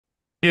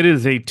It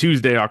is a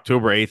Tuesday,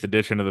 October 8th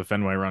edition of the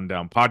Fenway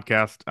Rundown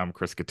podcast. I'm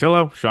Chris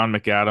Cotillo, Sean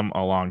McAdam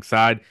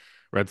alongside.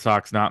 Red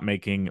Sox not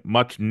making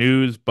much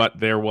news, but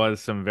there was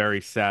some very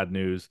sad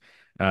news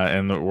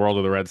in the world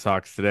of the Red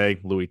Sox today.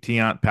 Luis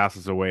Tiant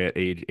passes away at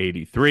age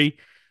 83.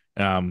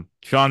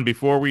 Sean,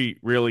 before we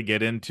really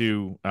get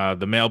into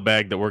the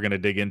mailbag that we're going to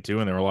dig into,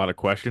 and there were a lot of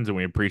questions, and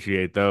we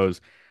appreciate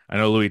those. I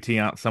know Luis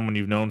Tiant, someone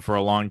you've known for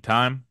a long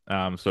time.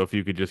 So if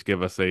you could just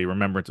give us a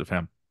remembrance of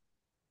him.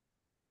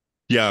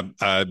 Yeah,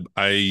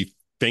 I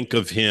think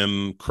of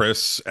him,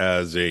 Chris,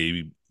 as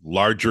a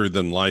larger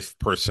than life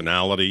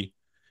personality.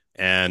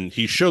 And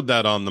he showed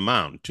that on the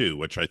mound too,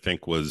 which I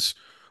think was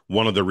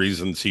one of the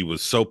reasons he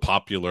was so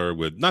popular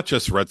with not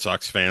just Red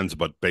Sox fans,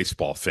 but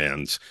baseball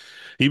fans.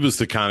 He was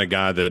the kind of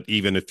guy that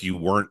even if you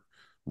weren't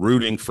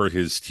rooting for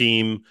his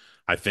team,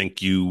 I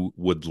think you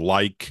would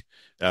like.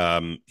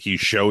 He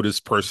showed his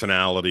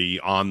personality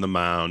on the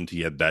mound.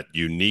 He had that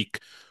unique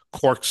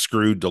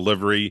corkscrew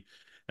delivery.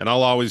 And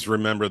I'll always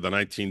remember the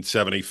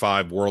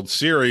 1975 World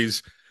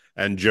Series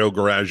and Joe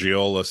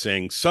Garagiola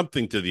saying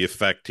something to the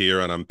effect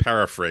here, and I'm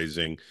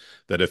paraphrasing,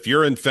 that if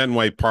you're in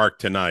Fenway Park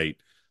tonight,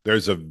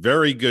 there's a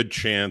very good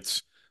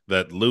chance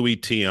that Louis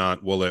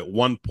Tiant will at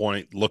one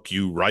point look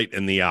you right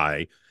in the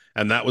eye.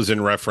 And that was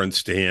in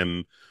reference to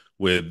him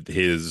with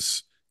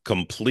his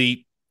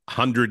complete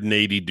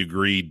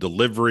 180-degree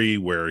delivery,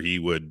 where he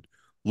would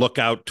look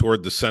out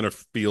toward the center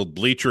field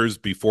bleachers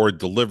before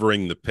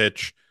delivering the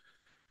pitch.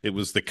 It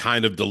was the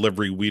kind of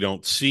delivery we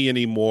don't see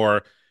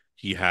anymore.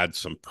 He had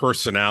some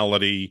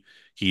personality,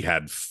 he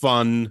had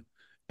fun,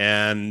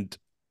 and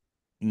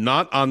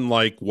not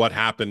unlike what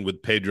happened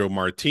with Pedro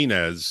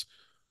Martinez,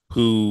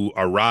 who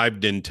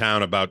arrived in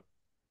town about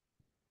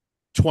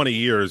 20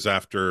 years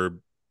after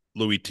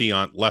Louis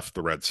Tiant left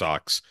the Red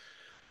Sox.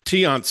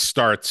 Tiant's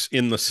starts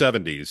in the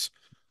 70s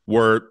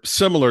were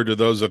similar to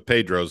those of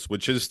Pedro's,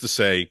 which is to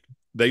say,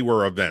 they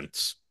were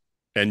events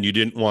and you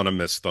didn't want to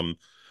miss them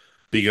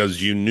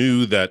because you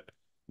knew that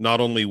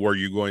not only were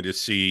you going to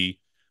see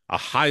a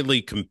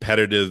highly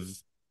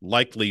competitive,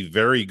 likely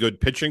very good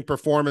pitching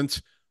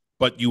performance,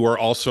 but you were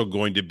also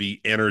going to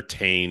be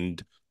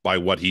entertained by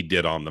what he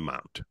did on the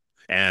mound.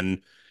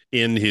 And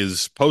in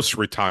his post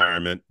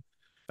retirement,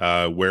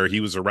 where he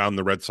was around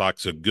the Red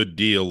Sox a good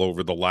deal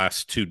over the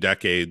last 2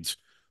 decades,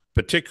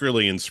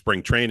 particularly in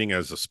spring training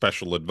as a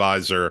special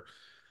advisor,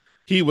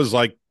 he was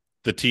like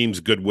the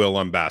team's goodwill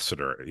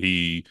ambassador.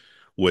 He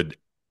would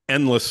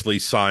endlessly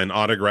sign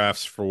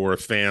autographs for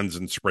fans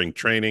in spring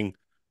training.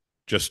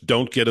 Just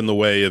don't get in the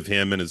way of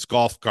him and his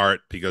golf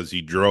cart because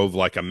he drove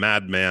like a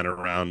madman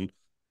around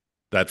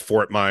that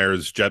Fort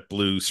Myers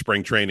JetBlue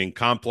spring training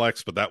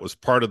complex, but that was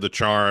part of the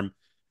charm.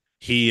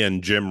 He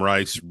and Jim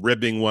Rice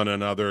ribbing one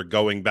another,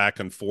 going back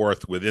and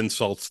forth with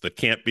insults that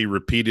can't be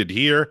repeated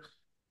here.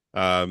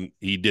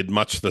 He did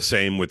much the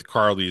same with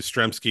Carl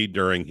Yastrzemski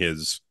during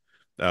his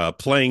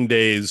playing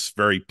days,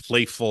 very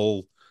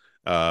playful,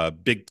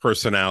 big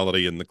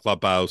personality in the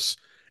clubhouse,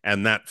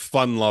 and that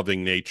fun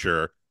loving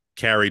nature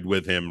carried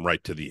with him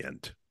right to the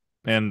end.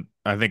 And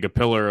I think a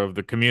pillar of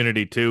the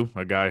community too,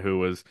 a guy who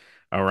was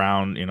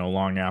around,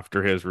 long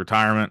after his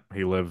retirement.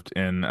 He lived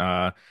in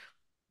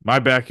my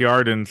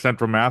backyard in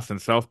Central Mass in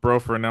Southborough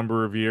for a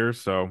number of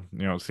years. So,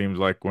 it seems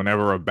like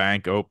whenever a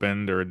bank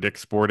opened or a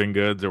Dick's Sporting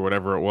Goods or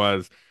whatever it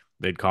was,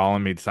 they'd call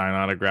him, he'd sign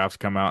autographs,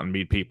 come out and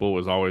meet people,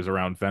 was always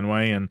around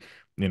Fenway. And,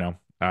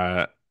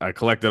 I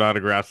collected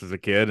autographs as a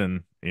kid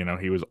and,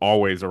 he was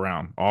always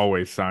around,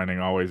 always signing,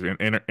 always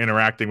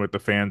interacting with the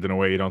fans in a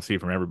way you don't see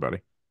from everybody.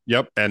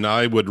 Yep. And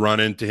I would run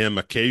into him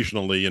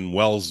occasionally in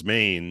Wells,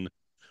 Maine,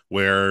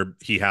 where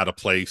he had a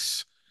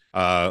place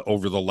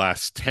over the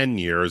last 10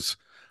 years.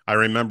 I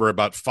remember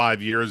about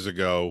 5 years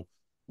ago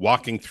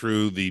walking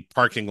through the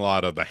parking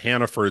lot of the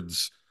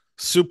Hannaford's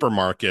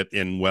supermarket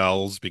in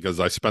Wells because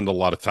I spend a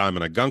lot of time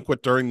in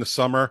Agunquit during the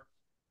summer.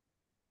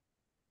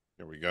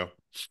 Here we go.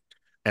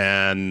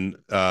 And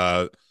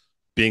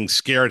being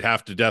scared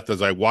half to death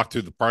as I walked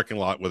through the parking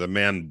lot with a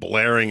man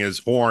blaring his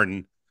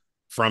horn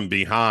from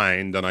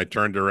behind. And I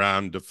turned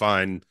around to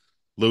find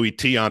Louis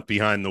Tiant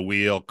behind the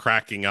wheel,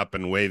 cracking up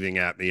and waving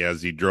at me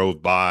as he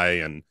drove by.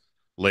 And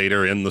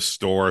later in the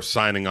store,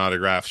 signing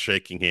autographs,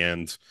 shaking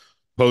hands,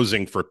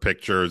 posing for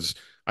pictures.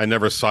 I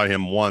never saw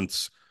him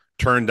once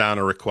turn down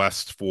a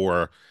request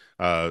for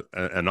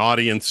an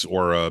audience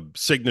or a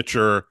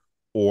signature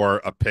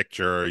or a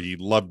picture. He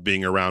loved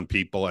being around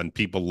people, and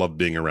people loved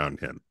being around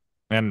him.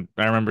 And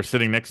I remember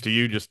sitting next to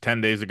you just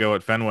 10 days ago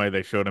at Fenway.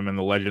 They showed him in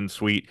the Legend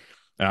Suite.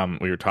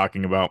 We were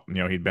talking about,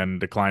 he'd been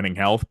declining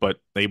health,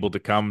 but able to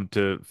come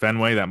to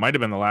Fenway. That might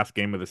have been the last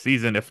game of the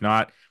season. If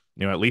not,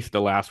 at least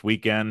the last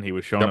weekend. He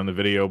was shown Yep. on the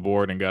video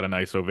board and got a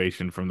nice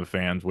ovation from the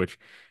fans, which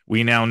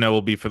we now know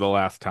will be for the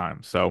last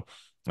time. So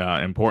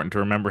important to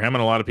remember him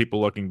and a lot of people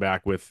looking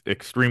back with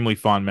extremely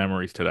fond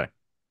memories today.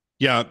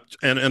 Yeah,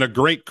 and a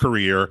great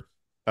career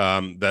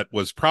that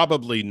was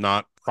probably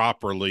not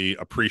properly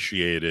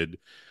appreciated,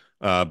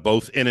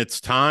 both in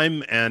its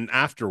time and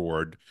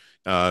afterward.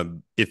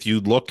 If you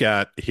look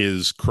at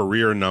his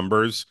career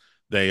numbers,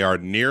 They are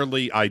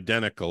nearly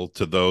identical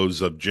to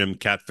those of Jim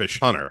Catfish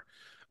Hunter.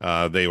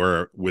 They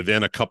were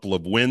within a couple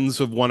of wins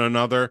of one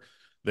another.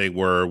 They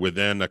were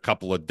within a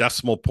couple of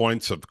decimal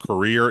points of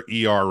career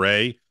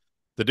ERA.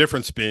 The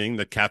difference being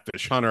that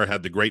Catfish Hunter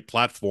had the great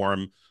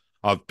platform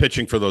of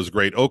pitching for those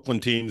great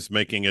Oakland teams,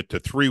 making it to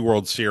 3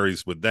 World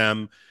Series with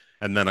them,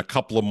 and then a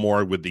couple of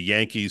more with the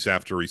Yankees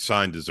after he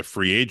signed as a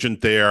free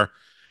agent there.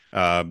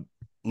 Uh,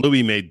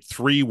 Louis made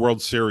 3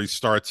 World Series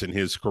starts in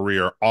his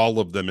career, all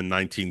of them in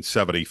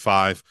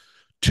 1975.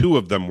 Two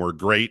of them were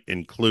great,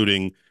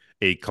 including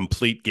a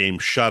complete game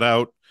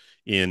shutout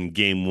in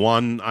game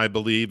one, I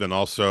believe, and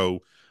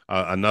also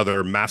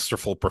another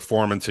masterful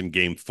performance in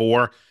game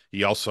four.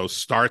 He also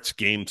starts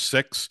game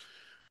six,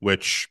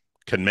 which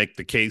can make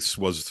the case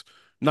was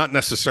not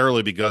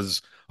necessarily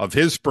because of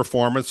his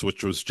performance,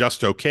 which was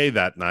just okay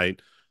that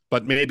night,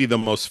 but maybe the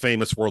most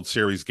famous World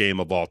Series game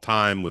of all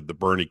time with the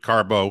Bernie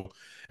Carbo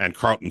and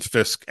Carlton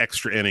Fisk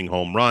extra inning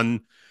home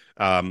run.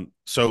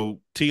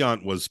 So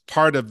Tiant was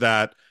part of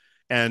that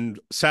and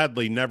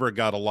sadly never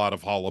got a lot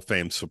of Hall of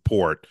Fame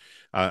support.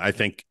 I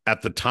think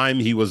at the time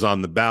he was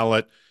on the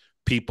ballot,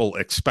 people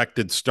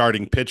expected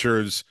starting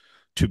pitchers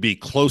to be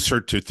closer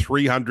to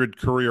 300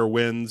 career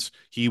wins.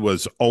 He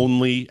was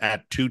only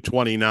at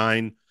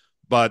 229.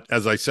 But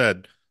as I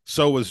said,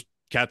 so was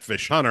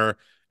Catfish Hunter,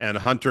 and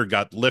Hunter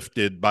got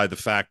lifted by the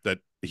fact that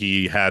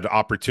he had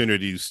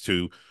opportunities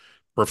to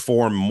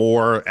perform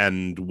more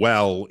and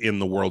well in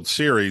the World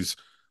Series,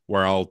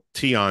 while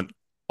Tiant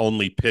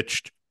only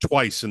pitched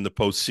twice in the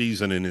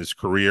postseason in his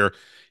career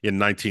in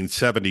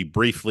 1970,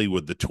 briefly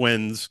with the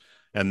Twins,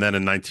 and then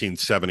in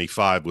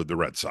 1975 with the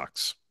Red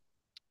Sox.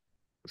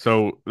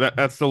 So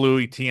that's the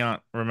Louis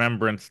Tiant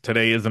remembrance.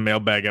 Today is a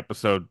mailbag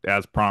episode,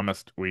 as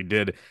promised. We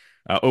did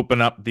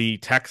open up the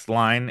text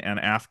line and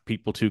ask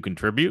people to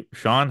contribute.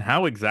 Sean,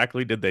 how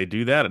exactly did they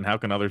do that, and how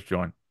can others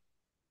join?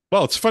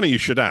 Well, it's funny you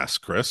should ask,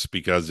 Chris,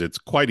 because it's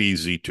quite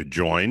easy to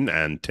join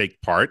and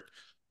take part.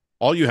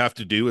 All you have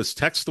to do is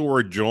text the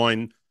word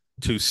join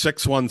to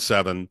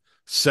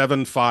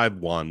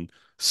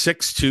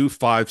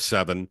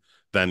 617-751-6257,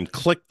 then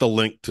click the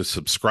link to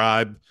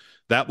subscribe.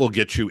 That will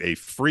get you a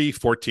free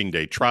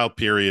 14-day trial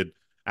period.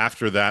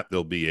 After that,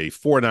 there'll be a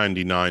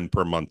 $4.99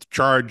 per month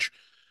charge.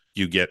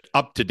 You get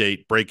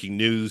up-to-date breaking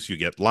news. You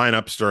get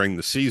lineups during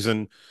the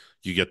season.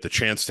 You get the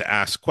chance to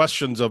ask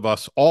questions of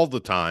us all the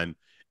time.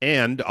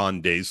 And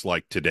on days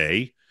like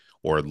today,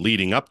 or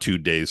leading up to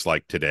days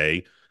like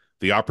today,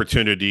 the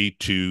opportunity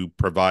to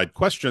provide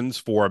questions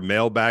for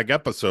mailbag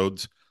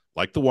episodes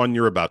like the one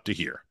you're about to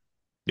hear.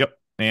 Yep.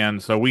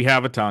 And so we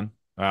have a ton.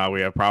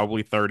 We have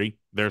probably 30.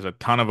 There's a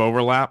ton of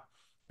overlap.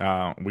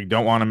 We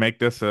don't want to make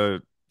this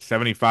a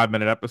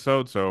 75-minute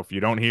episode. So if you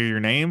don't hear your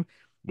name,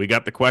 we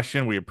got the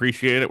question. We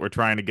appreciate it. We're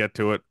trying to get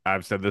to it.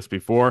 I've said this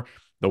before.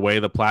 The way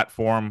the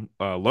platform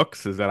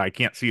looks is that I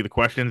can't see the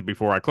questions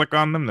before I click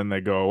on them, then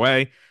they go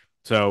away.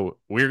 So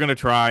we're going to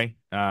try.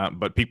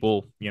 But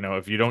people,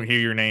 if you don't hear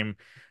your name,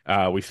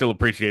 we still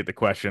appreciate the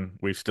question.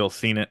 We've still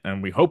seen it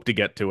and we hope to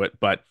get to it.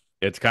 But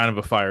it's kind of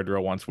a fire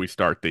drill once we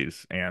start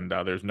these, and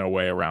there's no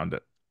way around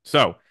it.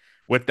 So,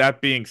 with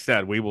that being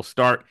said, we will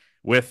start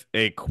with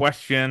a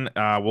question.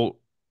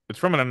 It's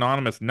from an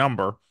anonymous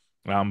number,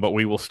 but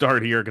we will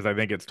start here because I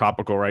think it's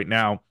topical right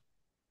now.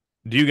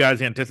 Do you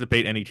guys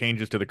anticipate any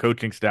changes to the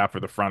coaching staff or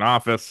the front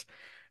office?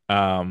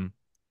 Um,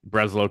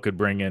 Breslow could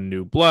bring in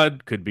new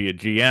blood, could be a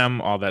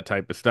GM, all that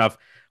type of stuff.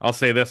 I'll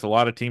say this: a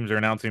lot of teams are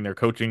announcing their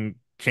coaching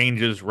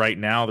changes right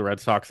now. The Red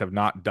Sox have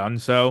not done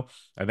so.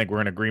 I think we're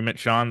in agreement,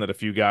 Sean, that a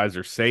few guys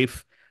are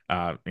safe.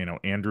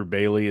 Andrew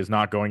Bailey is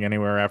not going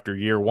anywhere after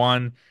year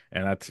one,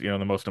 and that's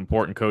the most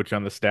important coach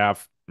on the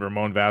staff.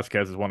 Ramon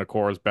Vasquez is one of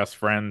Cora's best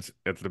friends.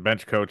 It's the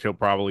bench coach; he'll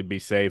probably be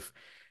safe.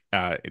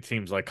 It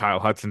seems like Kyle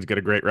Hudson's got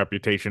a great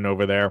reputation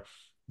over there.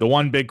 The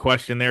one big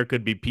question there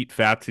could be Pete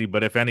Fatsi,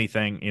 but if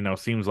anything,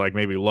 seems like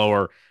maybe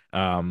lower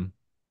um,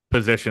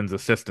 positions,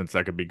 assistants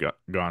that could be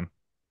gone.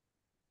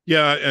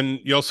 Yeah, and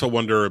you also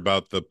wonder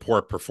about the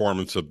poor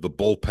performance of the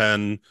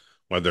bullpen,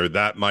 whether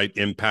that might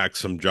impact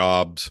some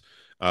jobs.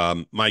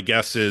 My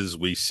guess is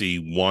we see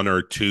one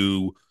or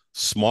two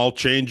small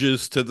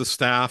changes to the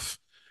staff.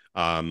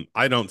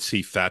 I don't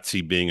see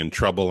Fatsy being in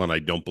trouble, and I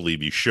don't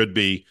believe he should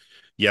be.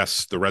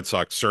 Yes, the Red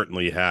Sox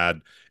certainly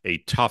had a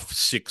tough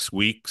 6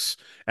 weeks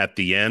at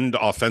the end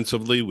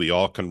offensively. We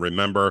all can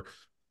remember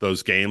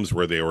those games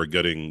where they were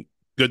getting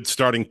good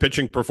starting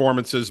pitching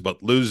performances,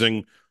 but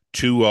losing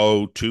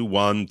 2-0,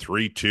 2-1,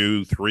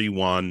 3-2,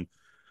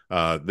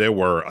 3-1. There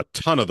were a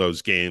ton of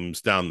those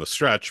games down the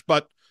stretch,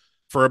 but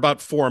for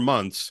about 4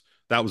 months,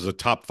 that was a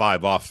top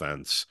five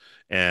offense.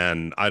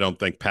 And I don't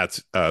think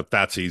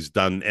Patsy's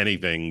done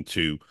anything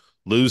to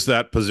lose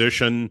that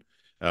position.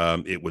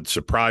 It would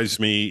surprise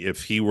me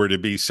if he were to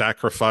be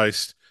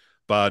sacrificed,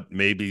 but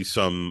maybe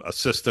some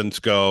assistants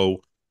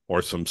go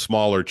or some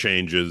smaller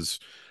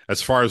changes.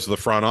 As far as the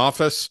front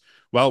office,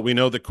 well, we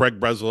know that Craig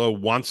Breslow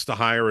wants to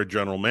hire a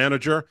general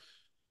manager.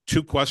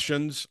 Two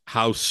questions.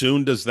 How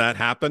soon does that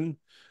happen?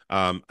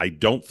 I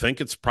don't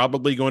think it's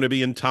probably going to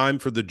be in time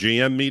for the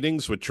GM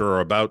meetings, which are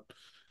about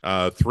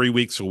 3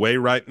 weeks away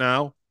right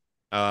now.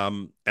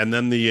 And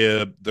then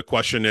the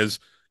question is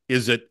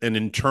it an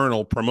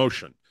internal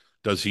promotion?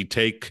 Does he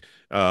take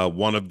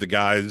one of the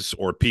guys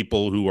or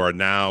people who are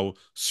now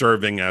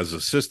serving as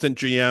assistant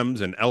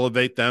GMs and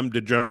elevate them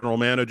to general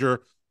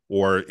manager?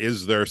 Or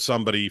is there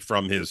somebody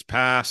from his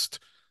past,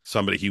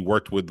 somebody he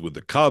worked with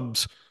the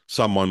Cubs,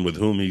 someone with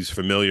whom he's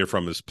familiar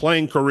from his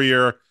playing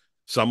career,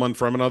 someone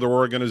from another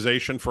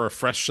organization for a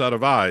fresh set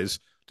of eyes?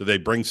 Do they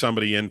bring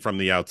somebody in from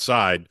the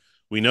outside?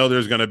 We know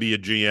there's going to be a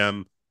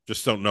GM,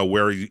 just don't know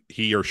where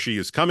he or she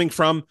is coming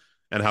from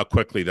and how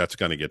quickly that's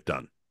going to get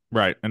done.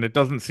 Right. And it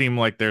doesn't seem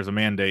like there's a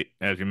mandate,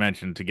 as you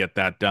mentioned, to get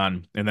that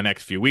done in the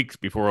next few weeks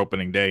before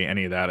opening day,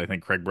 any of that. I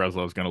think Craig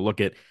Breslow is going to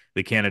look at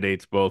the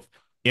candidates both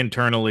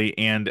internally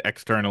and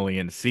externally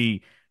and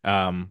see,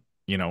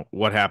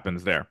 what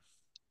happens there.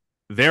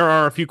 There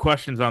are a few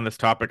questions on this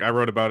topic. I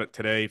wrote about it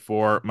today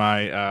for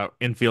my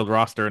infield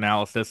roster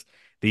analysis.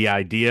 The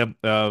idea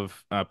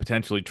of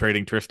potentially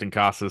trading Tristan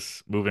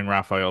Casas, moving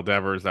Rafael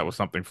Devers, that was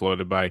something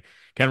floated by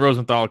Ken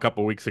Rosenthal a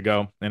couple weeks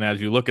ago. And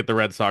as you look at the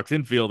Red Sox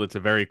infield, it's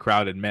a very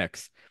crowded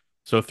mix.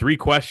 So, three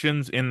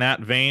questions in that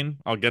vein.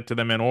 I'll get to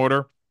them in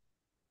order.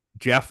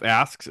 Jeff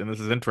asks, and this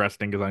is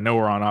interesting because I know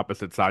we're on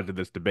opposite sides of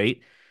this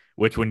debate.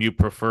 Which one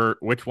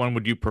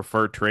would you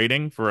prefer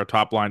trading for a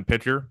top line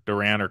pitcher,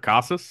 Duran or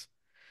Casas?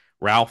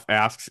 Ralph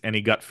asks any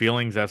gut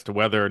feelings as to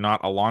whether or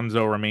not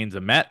Alonso remains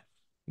a Met.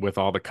 With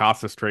all the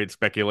Casas trade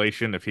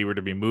speculation, if he were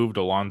to be moved,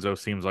 Alonso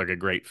seems like a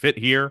great fit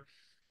here.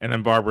 And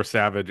then Barbara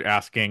Savage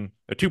asking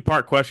a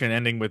two-part question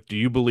ending with, do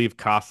you believe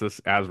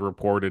Casas, as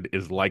reported,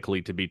 is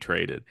likely to be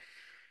traded?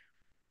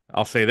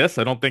 I'll say this,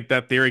 I don't think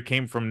that theory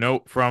came from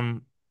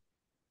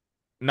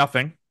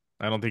nothing.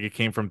 I don't think it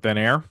came from thin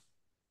air.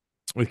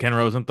 With Ken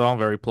Rosenthal,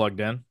 very plugged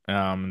in.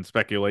 And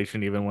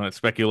speculation, even when it's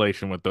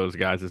speculation with those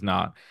guys, is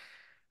not.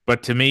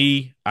 But to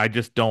me, I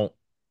just don't.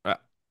 Uh,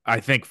 I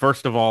think,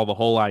 first of all, the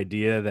whole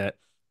idea that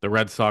the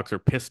Red Sox are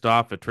pissed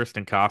off at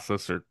Tristan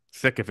Casas or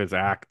sick of his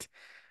act,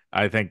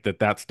 I think that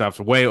that stuff's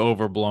way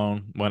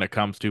overblown when it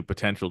comes to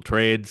potential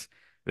trades.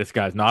 This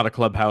guy's not a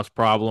clubhouse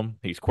problem.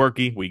 He's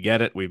quirky. We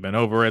get it. We've been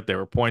over it. There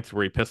were points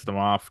where he pissed them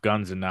off,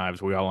 guns and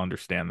knives. We all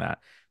understand that.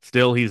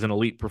 Still, he's an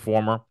elite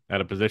performer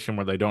at a position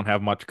where they don't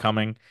have much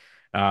coming.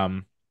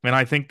 And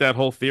I think that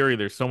whole theory,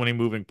 there's so many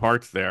moving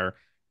parts there.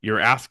 You're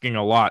asking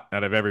a lot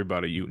out of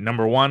everybody.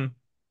 Number one,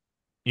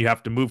 you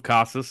have to move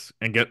Casas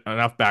and get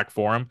enough back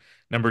for him.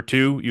 Number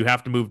two, you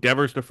have to move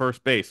Devers to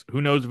first base.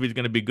 Who knows if he's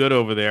going to be good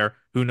over there?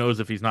 Who knows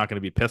if he's not going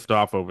to be pissed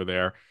off over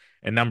there?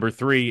 And number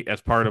three, as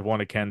part of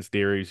one of Ken's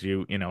theories,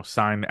 you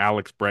sign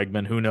Alex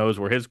Bregman. Who knows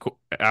where his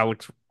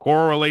Alex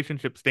Cora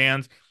relationship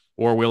stands?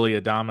 Or Willie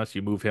Adames,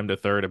 you move him to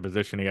third, a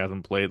position he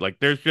hasn't played. Like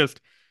there's just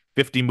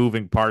 50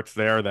 moving parts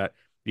there that,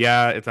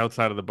 yeah, it's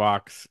outside of the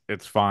box.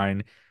 It's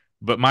fine.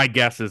 But my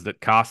guess is that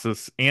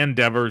Casas and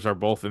Devers are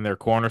both in their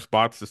corner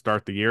spots to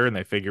start the year, and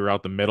they figure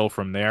out the middle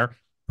from there.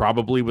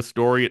 Probably with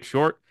Story at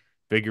short,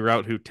 figure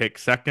out who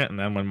takes second, and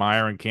then when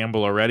Meyer and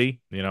Campbell are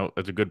ready,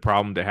 it's a good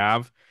problem to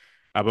have.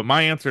 But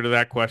my answer to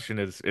that question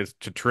is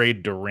to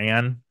trade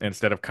Duran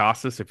instead of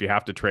Casas if you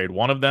have to trade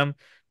one of them.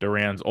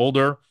 Duran's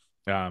older.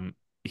 Um,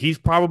 he's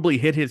probably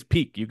hit his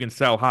peak. You can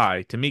sell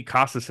high. To me,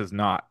 Casas has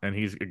not, and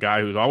he's a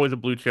guy who's always a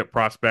blue chip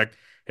prospect.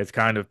 Has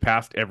kind of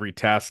passed every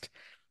test.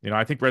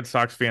 I think Red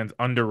Sox fans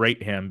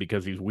underrate him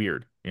because he's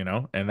weird,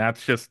 and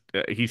that's just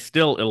he's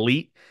still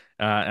elite,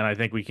 and I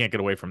think we can't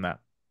get away from that.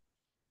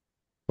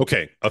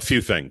 Okay, a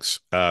few things.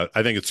 I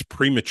think it's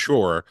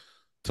premature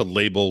to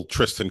label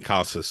Tristan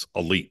Casas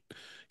elite.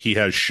 He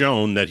has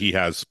shown that he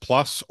has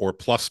plus or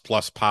plus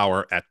plus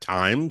power at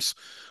times,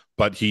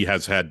 but he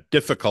has had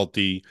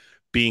difficulty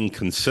being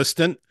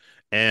consistent.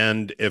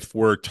 And if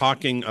we're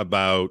talking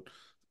about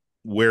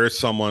where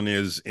someone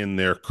is in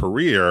their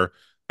career,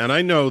 and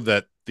I know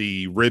that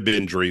the rib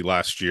injury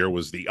last year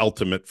was the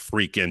ultimate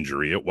freak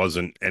injury. It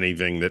wasn't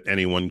anything that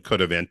anyone could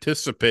have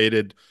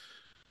anticipated,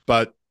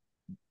 but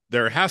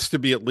there has to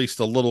be at least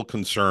a little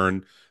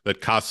concern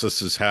that Casas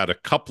has had a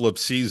couple of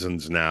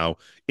seasons now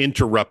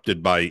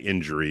interrupted by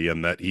injury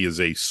and that he is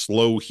a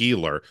slow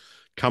healer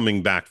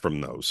coming back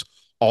from those.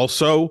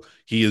 Also,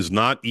 he is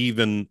not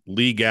even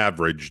league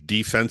average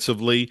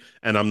defensively,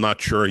 and I'm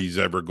not sure he's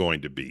ever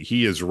going to be.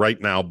 He is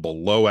right now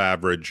below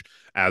average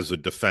as a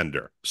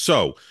defender.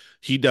 So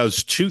he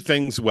does two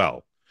things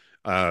well.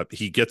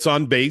 He gets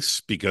on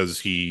base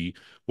because he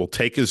will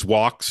take his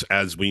walks,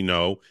 as we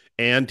know,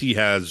 and he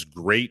has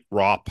great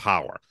raw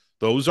power.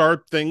 Those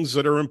are things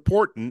that are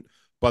important,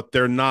 but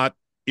they're not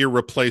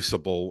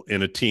irreplaceable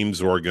in a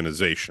team's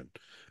organization.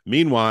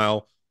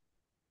 Meanwhile,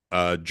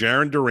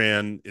 Jaron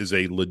Duran is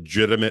a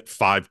legitimate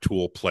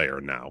five-tool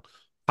player now.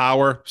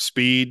 Power,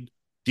 speed,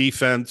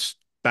 defense,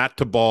 bat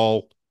to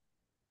ball.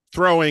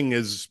 Throwing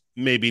is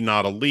maybe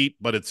not elite,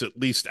 but it's at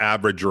least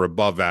average or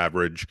above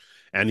average.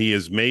 And he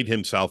has made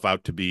himself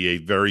out to be a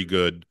very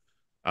good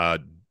uh,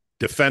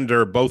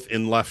 defender, both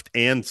in left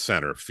and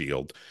center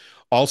field.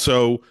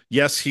 Also,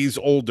 yes, he's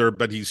older,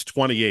 but he's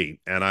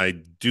 28. And I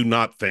do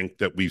not think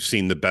that we've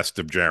seen the best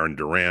of Jaron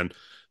Duran.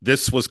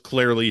 This was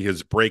clearly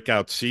his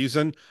breakout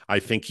season. I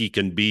think he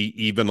can be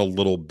even a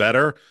little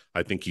better.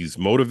 I think he's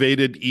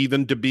motivated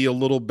even to be a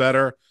little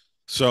better.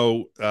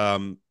 So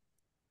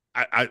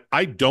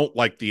I don't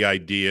like the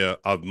idea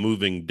of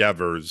moving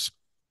Devers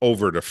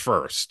over to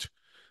first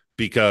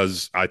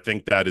because I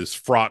think that is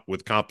fraught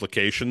with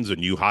complications,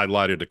 and you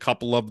highlighted a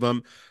couple of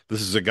them.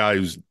 This is a guy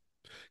who's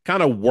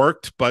kind of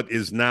worked, but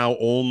is now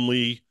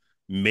only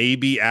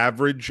maybe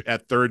average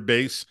at third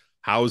base.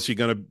 How is he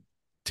going to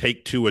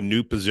take to a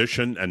new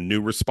position and new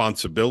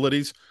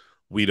responsibilities?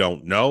 We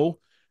don't know.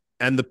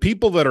 And the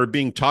people that are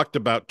being talked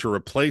about to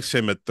replace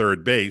him at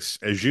third base,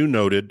 as you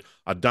noted,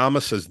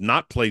 Adames has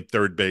not played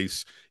third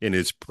base in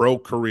his pro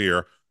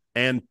career.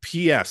 And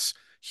P.S.,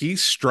 he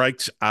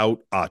strikes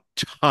out a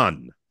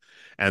ton.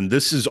 And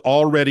this is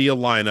already a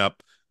lineup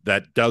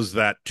that does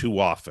that too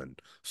often.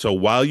 So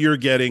while you're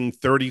getting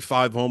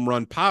 35 home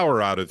run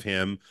power out of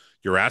him,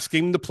 you're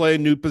asking him to play a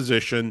new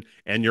position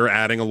and you're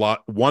adding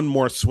one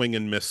more swing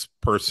and miss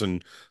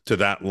person to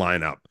that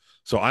lineup.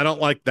 So I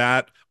don't like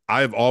that.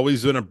 I've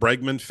always been a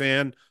Bregman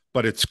fan,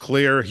 but it's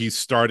clear he's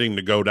starting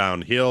to go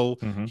downhill.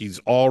 Hmm. He's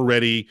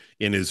already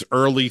in his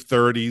early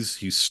 30s.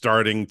 He's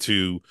starting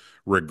to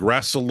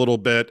regress a little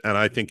bit. And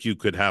I think you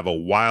could have a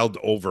wild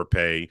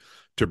overpay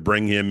to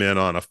bring him in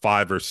on a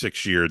 5 or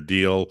 6 year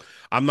deal.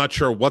 I'm not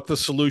sure what the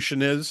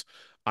solution is.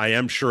 I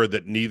am sure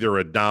that neither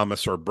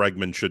Adamas or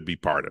Bregman should be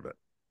part of it.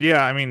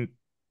 Yeah, I mean,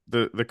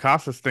 the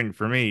Casas thing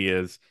for me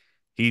is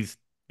he's,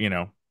 you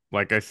know,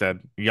 like I said,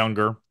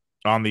 younger,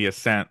 on the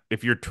ascent.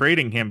 If you're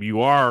trading him,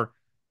 you are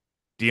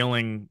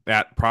dealing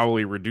at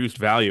probably reduced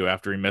value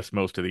after he missed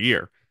most of the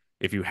year.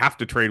 If you have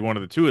to trade one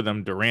of the two of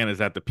them, Duran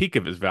is at the peak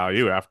of his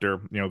value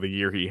after, the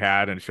year he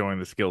had and showing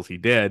the skills he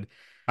did.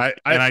 I,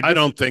 And I, I I just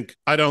don't think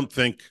I don't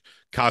think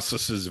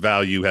Casas's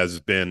value has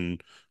been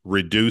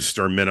reduced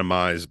or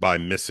minimized by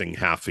missing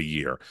half a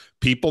year.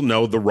 People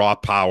know the raw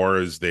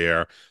power is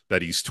there,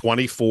 that he's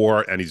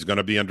 24 and he's going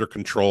to be under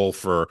control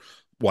for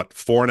what,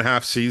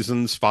 4.5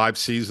 seasons, 5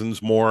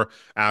 seasons more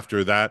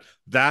after that.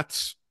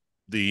 That's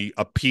the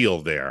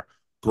appeal there.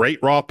 Great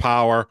raw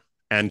power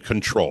and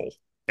control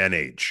and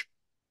age.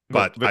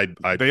 well, But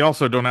I they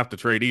also don't have to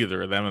trade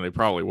either of them, and they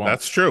probably won't.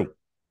 that's true.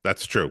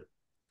 That's true.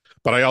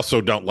 But I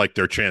also don't like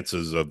their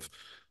chances of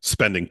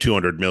spending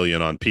 200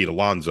 million on Pete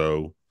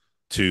Alonso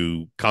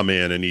to come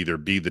in and either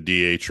be the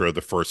DH or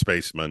the first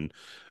baseman.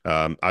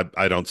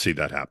 I don't see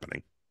that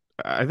happening.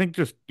 I think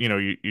just,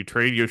 you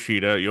trade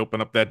Yoshida, you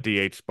open up that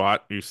DH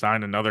spot, you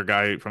sign another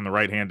guy from the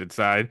right-handed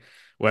side,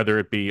 whether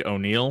it be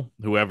O'Neill,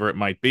 whoever it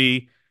might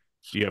be.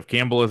 You have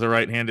Campbell as a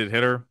right-handed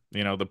hitter.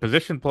 The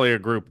position player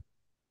group,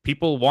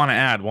 people want to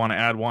add, want to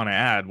add, want to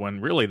add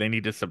when really they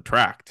need to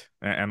subtract.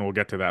 And we'll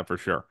get to that for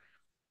sure.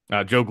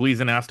 Joe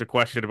Gleason asked a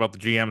question about the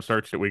GM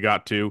search that we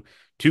got to.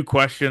 Two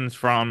questions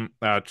from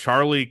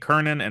Charlie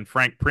Kernan and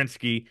Frank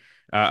Prinsky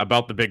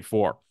about the Big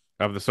Four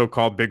of the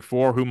so-called Big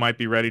Four, who might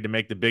be ready to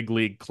make the big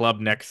league club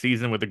next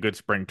season with a good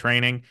spring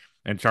training.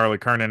 And Charlie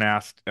Kernan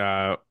asked,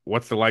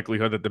 what's the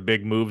likelihood that the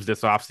big moves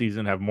this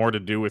offseason have more to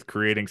do with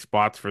creating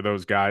spots for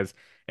those guys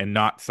and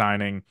not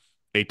signing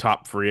a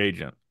top free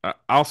agent?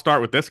 I'll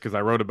start with this because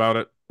I wrote about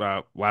it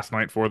last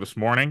night for this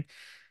morning.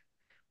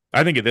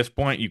 I think at this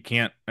point you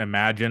can't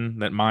imagine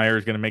that Meyer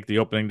is going to make the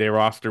opening day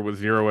roster with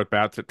zero at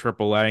bats at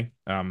AAA.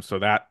 So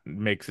that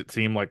makes it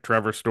seem like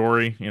Trevor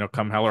Story,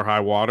 come hell or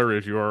high water,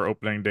 is your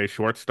opening day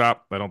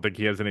shortstop. I don't think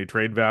he has any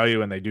trade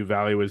value, and they do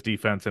value his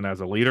defense and as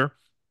a leader.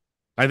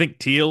 I think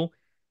Teal,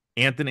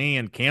 Anthony,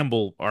 and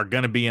Campbell are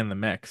going to be in the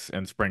mix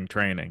in spring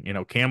training.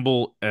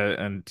 Campbell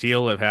and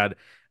Teal have had,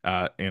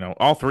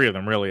 all three of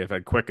them really have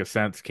had quick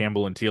ascents.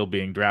 Campbell and Teal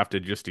being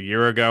drafted just a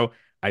year ago.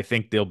 I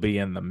think they'll be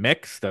in the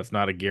mix. That's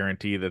not a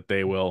guarantee that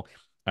they will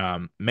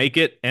make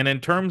it. And in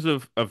terms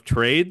of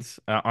trades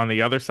on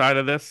the other side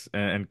of this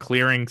and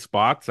clearing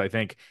spots, I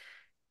think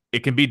it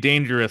can be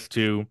dangerous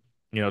to,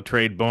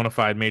 trade bona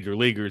fide major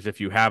leaguers if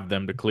you have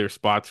them to clear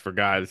spots for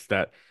guys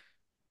that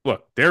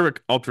look, they're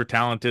ultra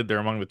talented. They're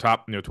among the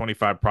top,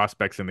 25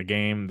 prospects in the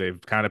game.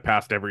 They've kind of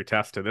passed every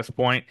test to this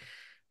point,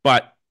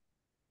 but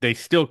they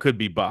still could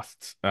be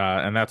busts.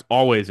 And that's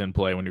always in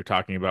play when you're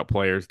talking about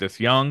players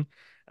this young.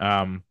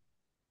 Um,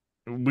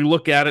 we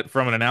look at it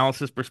from an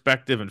analysis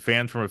perspective and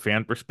fans from a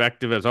fan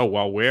perspective as, oh,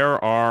 well,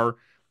 where are,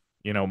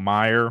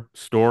 Meyer,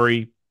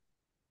 Story,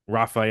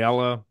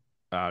 Rafaela,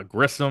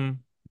 Grissom,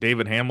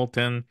 David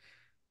Hamilton,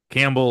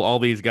 Campbell, all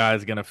these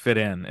guys going to fit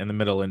in the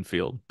middle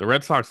infield. The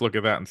Red Sox look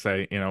at that and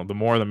say, the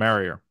more the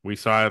merrier. We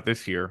saw it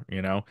this year,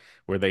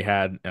 where they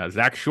had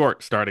Zach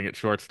Short starting at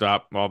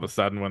shortstop all of a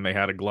sudden when they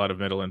had a glut of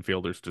middle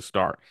infielders to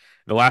start.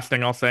 The last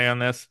thing I'll say on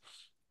this,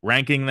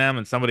 ranking them,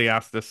 and somebody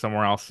asked this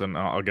somewhere else, and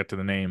I'll get to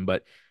the name,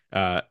 but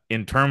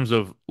in terms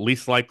of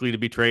least likely to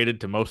be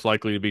traded to most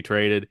likely to be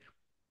traded,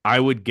 I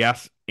would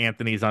guess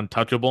Anthony's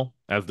untouchable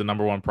as the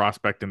number one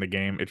prospect in the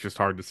game. It's just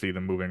hard to see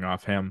them moving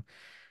off him.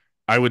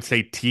 I would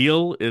say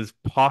Teal is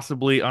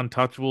possibly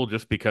untouchable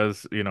just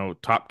because,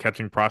 top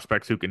catching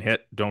prospects who can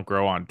hit don't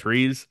grow on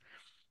trees.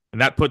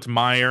 And that puts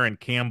Meyer and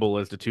Campbell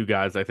as the two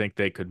guys I think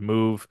they could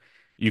move.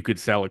 you could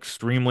sell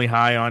extremely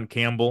high on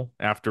Campbell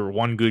after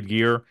one good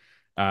year.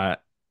 Uh,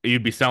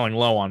 you'd be selling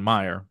low on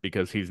Meyer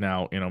because he's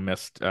now,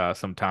 missed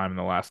some time in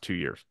the last 2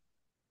 years.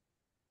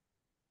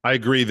 I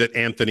agree that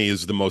Anthony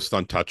is the most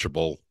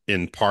untouchable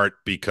in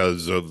part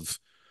because of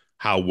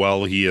how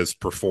well he has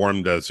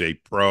performed as a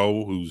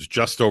pro who's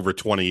just over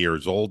 20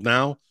 years old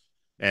now,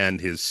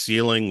 and his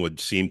ceiling would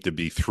seem to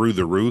be through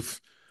the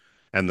roof.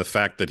 And the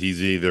fact that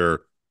he's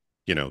either,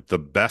 the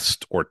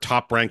best or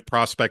top ranked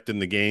prospect in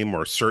the game,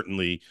 or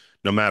certainly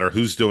no matter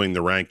who's doing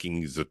the ranking,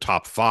 he's a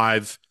top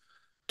five.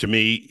 To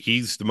me,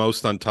 he's the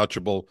most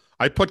untouchable.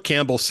 I put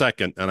Campbell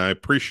second, and I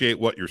appreciate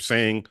what you're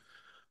saying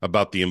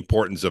about the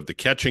importance of the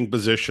catching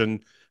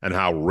position and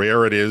how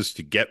rare it is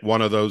to get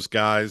one of those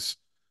guys.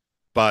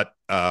 But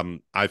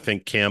I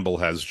think Campbell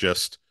has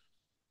just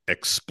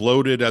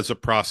exploded as a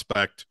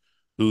prospect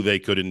who they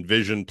could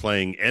envision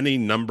playing any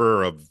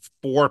number of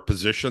four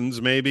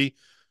positions, maybe.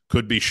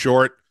 Could be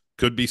short,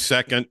 could be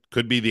second,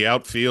 could be the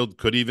outfield,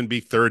 could even be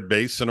third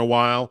base in a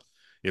while.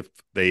 If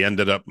they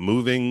ended up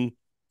moving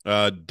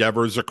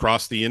Devers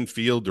across the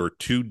infield or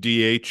to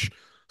DH.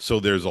 So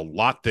there's a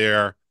lot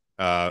there.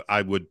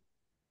 I would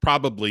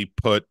probably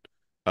put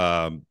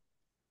um,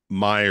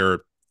 Meyer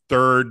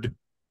third,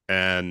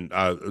 and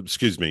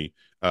excuse me,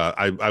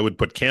 I would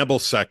put Campbell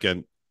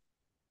second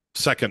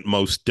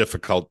most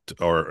difficult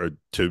or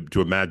to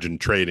imagine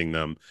trading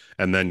them,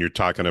 and then you're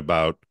talking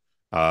about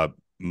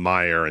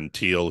Meyer and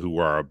Teal, who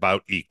are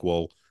about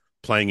equal,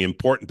 playing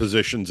important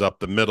positions up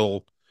the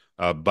middle,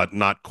 but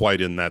not quite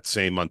in that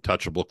same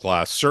untouchable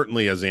class.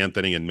 Certainly as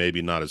Anthony, and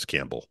maybe not as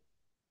Campbell.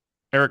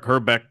 Eric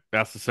Herbeck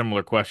asked a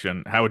similar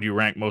question. How would you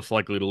rank most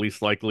likely to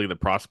least likely? The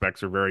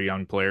prospects are very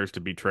young players to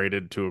be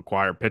traded to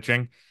acquire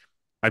pitching.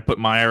 I put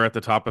Meyer at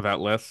the top of that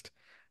list.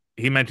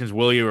 He mentions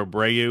Wilyer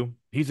Abreu.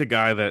 He's a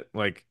guy that,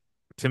 like,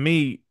 to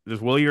me,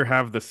 does Wilyer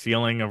have the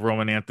ceiling of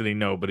Roman Anthony?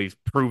 No, but he's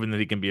proven that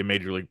he can be a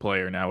major league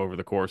player now over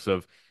the course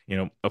of,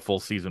 a full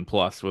season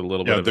plus with a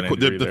little bit Yeah, of the an the,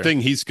 injury the there.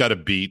 thing he's got to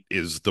beat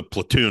is the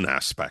platoon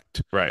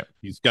aspect. Right.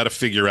 He's got to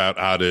figure out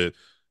how to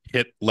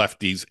hit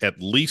lefties at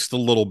least a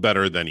little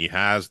better than he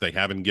has. They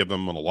haven't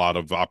given him a lot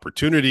of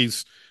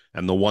opportunities,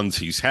 and the ones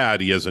he's had,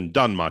 he hasn't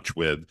done much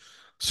with.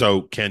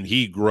 So, can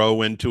he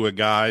grow into a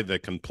guy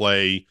that can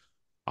play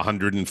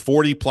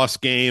 140 plus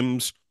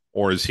games,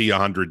 or is he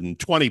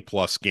 120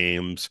 plus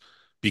games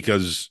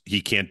because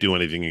he can't do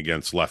anything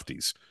against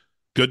lefties?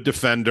 Good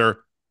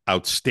defender,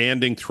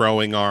 outstanding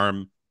throwing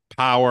arm,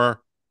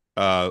 power,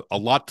 a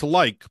lot to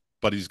like,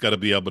 but he's got to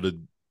be able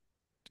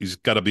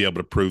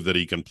to prove that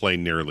he can play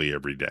nearly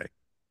every day.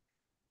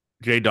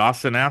 Jay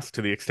Dawson asked,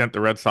 to the extent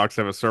the Red Sox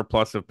have a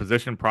surplus of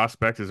position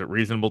prospects, is it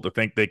reasonable to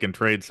think they can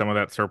trade some of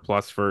that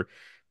surplus for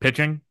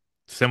pitching,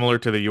 similar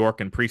to the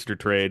York and Priester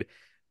trade?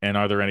 And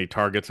are there any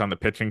targets on the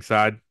pitching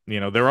side?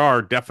 There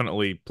are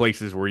definitely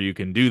places where you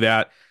can do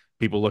that.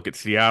 People look at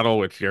Seattle,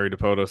 which Jerry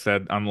Dipoto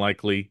said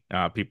unlikely.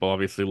 People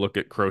obviously look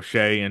at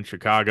Crochet in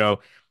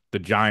Chicago. The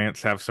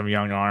Giants have some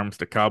young arms.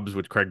 The Cubs,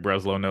 which Craig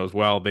Breslow knows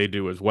well, they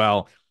do as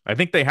well. I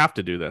think they have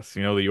to do this.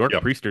 The York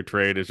Yep, Priester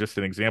trade is just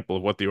an example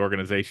of what the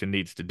organization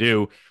needs to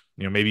do.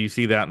 Maybe you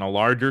see that in a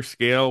larger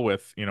scale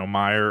with,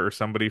 Meyer or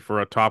somebody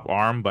for a top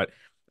arm, but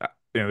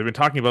they've been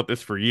talking about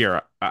this for a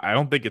year. I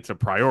don't think it's a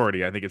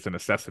priority. I think it's a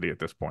necessity at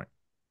this point.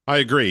 I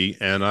agree,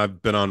 and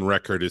I've been on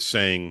record as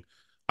saying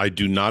I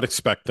do not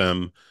expect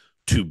them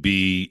to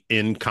be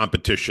in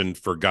competition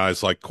for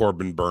guys like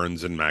Corbin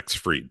Burns and Max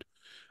Fried.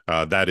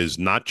 That is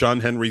not John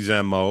Henry's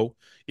MO.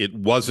 It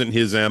wasn't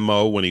his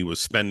MO when he was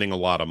spending a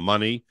lot of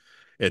money.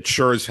 It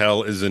sure as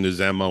hell isn't his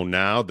MO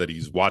now that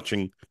he's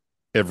watching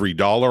every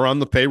dollar on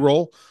the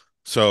payroll.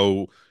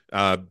 So,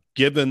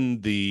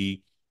 given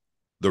the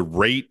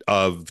rate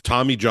of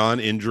Tommy John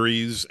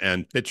injuries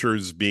and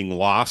pitchers being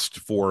lost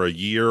for a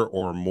year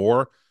or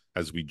more,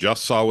 as we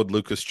just saw with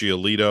Lucas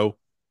Giolito,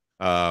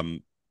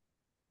 um,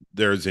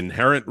 there's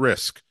inherent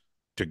risk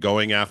to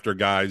going after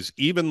guys,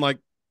 even like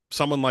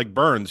someone like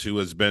Burns, who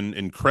has been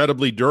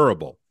incredibly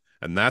durable.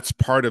 And that's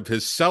part of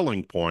his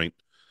selling point.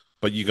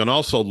 But you can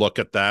also look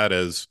at that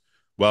as,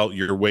 well,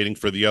 you're waiting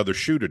for the other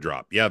shoe to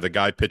drop. Yeah, the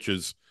guy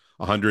pitches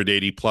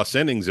 180 plus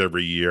innings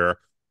every year,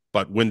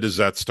 but when does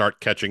that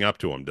start catching up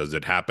to him? Does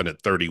it happen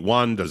at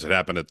 31? Does it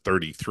happen at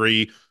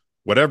 33?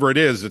 Whatever it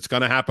is, it's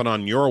going to happen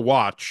on your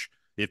watch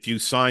if you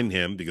sign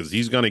him, because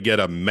he's going to get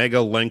a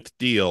mega length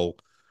deal,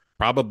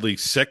 probably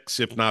six,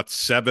 if not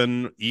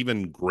seven,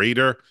 even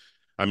greater.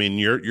 I mean,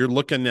 you're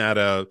looking at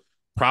a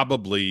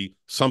probably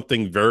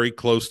something very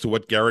close to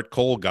what Garrett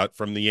Cole got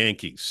from the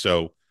Yankees.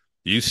 So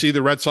you see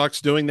the Red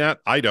Sox doing that?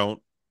 I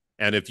don't.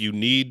 And if you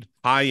need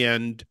high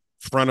end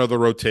front of the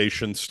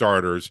rotation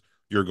starters,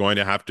 you're going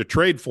to have to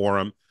trade for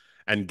them.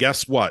 And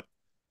guess what?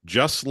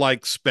 Just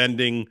like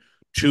spending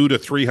 $200 to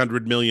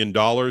 $300 million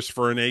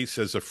for an ace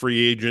as a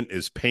free agent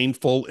is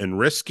painful and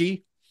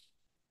risky,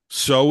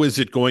 so is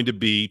it going to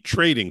be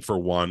trading for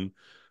one,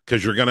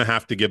 because you're going to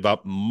have to give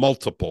up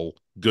multiple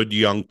good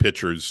young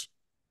pitchers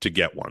to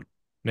get one.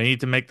 They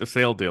need to make the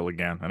sale deal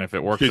again, and if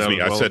it works Excuse out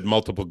me, as I well as said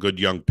multiple good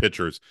young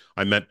pitchers.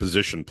 I meant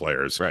position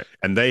players. right.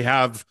 And they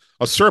have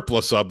a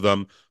surplus of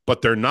them,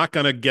 but they're not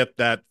going to get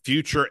that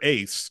future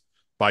ace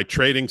by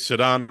trading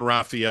Cedon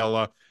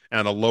Rafaela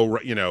and a low,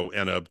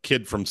 and a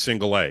kid from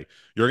single A.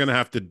 You're going to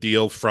have to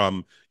deal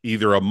from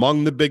either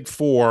among the big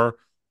four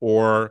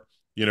or,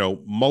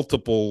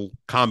 multiple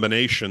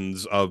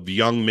combinations of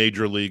young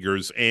major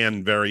leaguers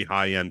and very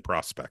high end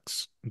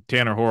prospects.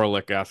 Tanner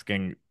Horlick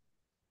asking,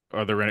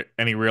 are there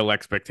any real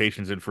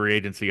expectations in free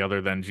agency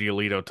other than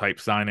Giolito type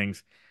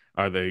signings?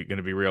 Are they going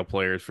to be real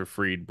players for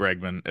Fried,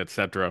 Bregman,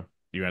 etc.?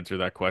 You answer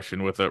that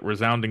question with a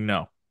resounding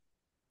no.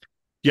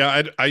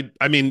 Yeah,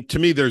 I mean, to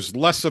me, there's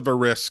less of a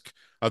risk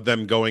of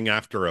them going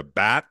after a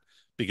bat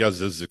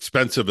because as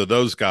expensive as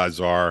those guys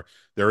are,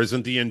 there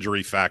isn't the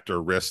injury factor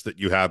risk that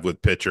you have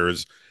with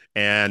pitchers.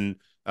 And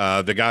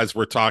the guys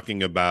we're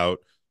talking about,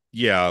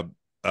 yeah,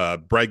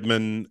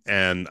 Bregman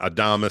and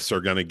Adames are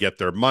going to get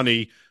their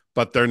money,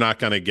 but they're not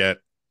going to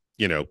get,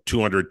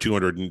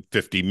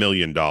 250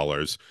 million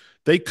dollars.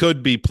 They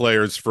could be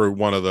players for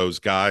one of those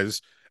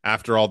guys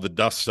after all the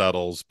dust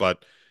settles,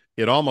 but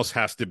it almost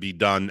has to be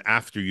done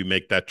after you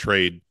make that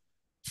trade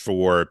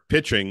for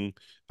pitching,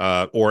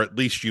 or at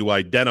least you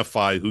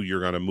identify who you're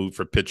going to move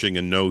for pitching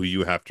and know who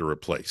you have to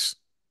replace.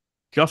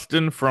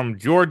 Justin from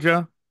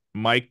Georgia,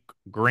 Mike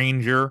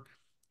Granger,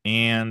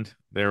 and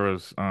there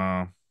was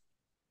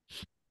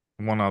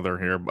one other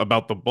here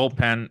about the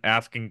bullpen,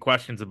 asking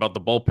questions about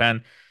the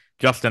bullpen.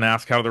 Justin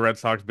asked how the Red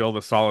Sox build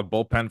a solid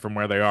bullpen from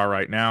where they are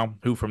right now,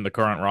 who from the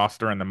current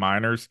roster and the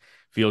minors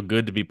feel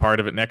good to be part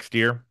of it next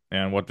year,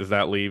 and what does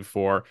that leave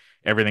for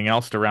everything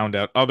else to round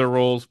out other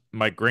roles.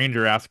 Mike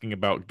Granger asking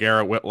about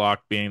Garrett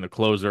Whitlock being the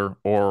closer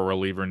or a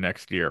reliever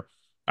next year.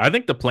 I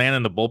think the plan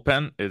in the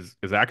bullpen is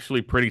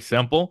actually pretty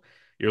simple.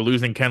 You're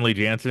losing Kenley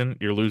Jansen,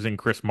 you're losing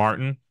Chris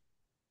Martin,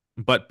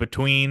 but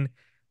between,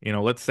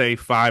 let's say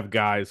five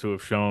guys who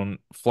have shown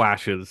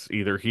flashes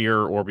either here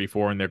or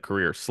before in their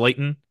career,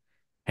 Slayton,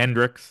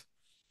 Hendricks,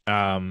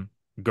 um,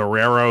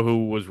 Guerrero,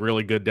 who was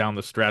really good down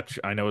the stretch.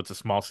 I know it's a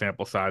small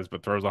sample size,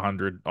 but throws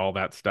 100, all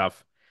that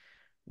stuff.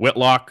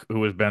 Whitlock,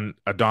 who has been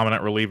a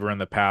dominant reliever in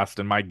the past,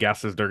 and my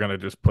guess is they're going to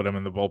just put him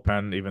in the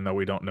bullpen, even though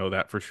we don't know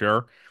that for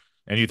sure.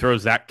 And you throw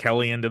Zach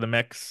Kelly into the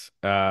mix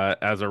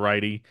as a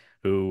righty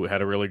who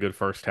had a really good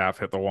first half,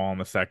 hit the wall in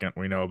the second.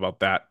 We know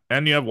about that.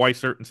 And you have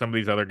Weissert and some of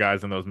these other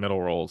guys in those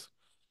middle roles.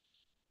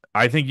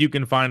 I think you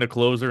can find a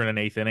closer and an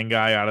eighth inning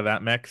guy out of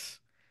that mix.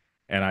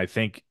 And I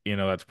think,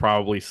 that's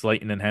probably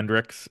Slayton and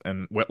Hendricks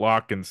and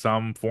Whitlock in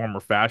some form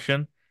or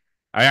fashion.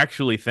 I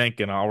actually think,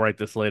 and I'll write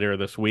this later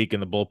this week in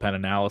the bullpen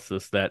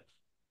analysis, that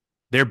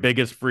their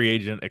biggest free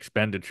agent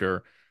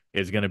expenditure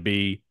is going to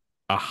be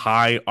a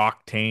high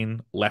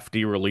octane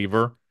lefty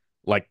reliever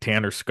like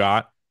Tanner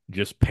Scott.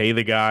 Just pay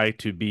the guy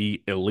to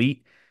be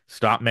elite.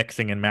 Stop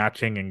mixing and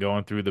matching and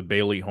going through the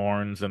Bailey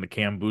Horns and the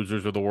Cam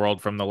Boozers of the world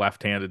from the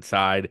left-handed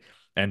side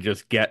and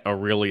just get a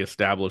really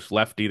established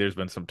lefty. There's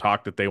been some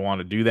talk that they want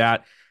to do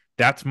that.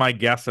 That's my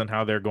guess on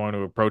how they're going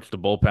to approach the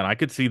bullpen. I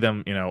could see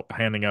them,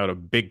 handing out a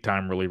big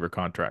time reliever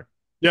contract.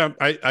 Yeah,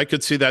 I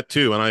could see that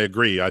too, and I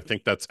agree. I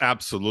think that's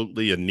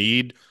absolutely a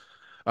need.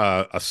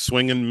 A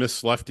swing and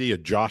miss lefty, a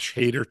Josh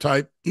Hader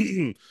type,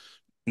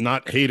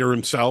 not Hader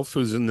himself,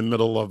 who's in the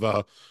middle of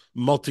a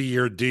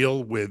multi-year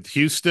deal with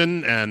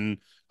Houston and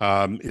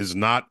is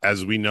not,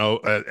 as we know,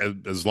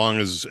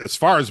 as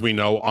far as we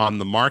know, on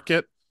the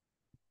market.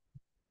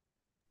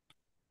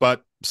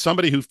 But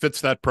somebody who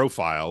fits that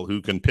profile,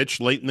 who can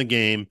pitch late in the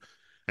game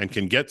and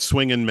can get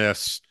swing and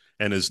miss,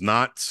 and is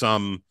not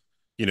some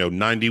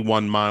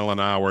 91 mile an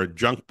hour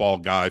junk ball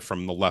guy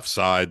from the left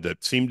side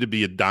that seemed to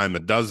be a dime a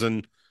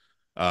dozen.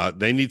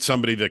 They need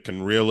somebody that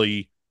can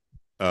really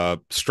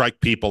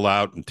strike people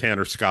out, and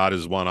Tanner Scott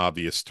is one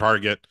obvious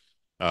target.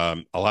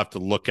 I'll have to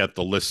look at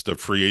the list of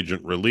free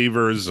agent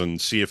relievers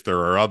and see if there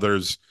are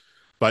others,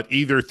 but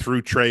either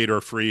through trade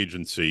or free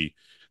agency,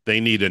 they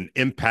need an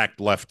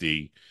impact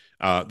lefty.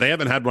 They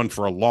haven't had one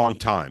for a long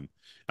time.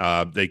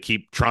 They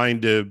keep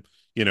trying to,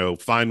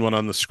 find one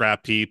on the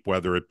scrap heap,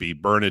 whether it be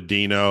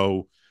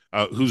Bernardino,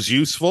 who's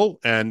useful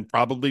and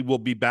probably will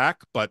be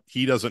back, but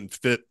he doesn't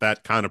fit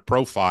that kind of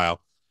profile.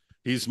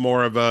 He's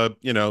more of a,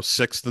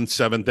 sixth and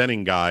seventh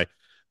inning guy.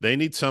 They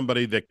need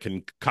somebody that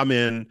can come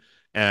in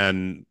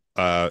and,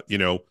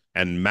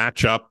 and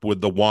match up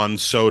with the Juan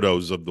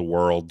Sotos of the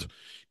world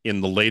in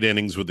the late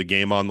innings with the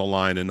game on the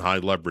line in high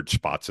leverage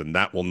spots, and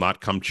that will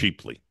not come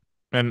cheaply.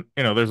 And,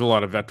 there's a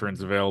lot of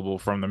veterans available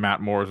from the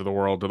Matt Moores of the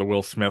world to the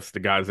Will Smiths,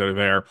 the guys that are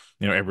there,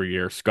 every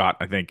year. Scott,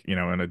 I think, in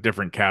a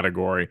different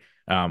category.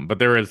 But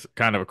there is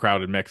kind of a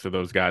crowded mix of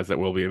those guys that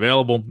will be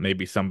available,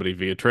 maybe somebody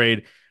via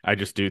trade. I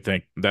just do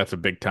think that's a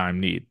big time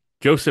need.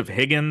 Joseph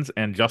Higgins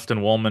and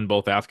Justin Woolman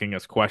both asking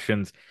us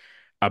questions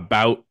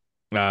about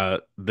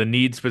the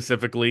need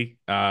specifically.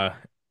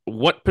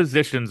 What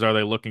positions are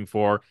they looking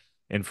for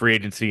in free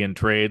agency and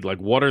trade? Like,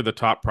 what are the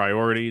top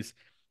priorities?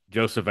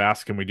 Joseph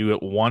asked, can we do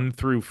it 1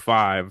 through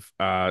 5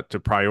 to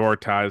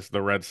prioritize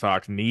the Red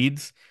Sox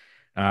needs?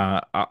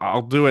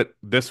 I'll do it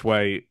this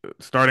way.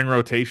 Starting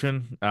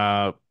rotation,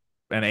 an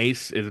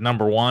ace is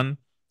number one.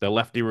 The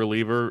lefty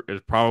reliever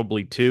is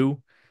probably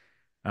two.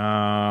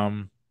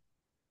 Um,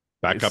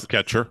 it's, Backup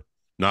catcher,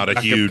 not a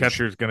backup huge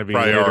catcher is going to be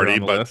later priority, on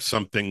the but list.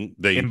 something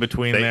In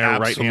between they there,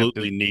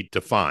 absolutely need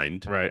to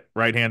find.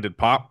 right-handed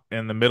pop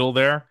in the middle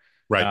there.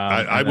 Right.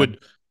 And then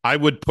I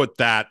would put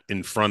that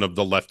in front of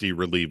the lefty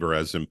reliever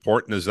as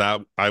important as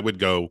that. I would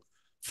go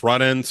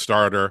front end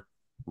starter,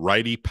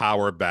 righty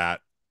power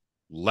bat,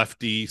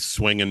 lefty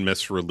swing and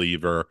miss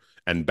reliever,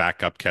 and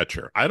backup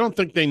catcher. I don't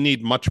think they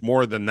need much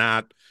more than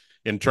that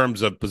in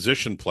terms of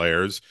position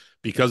players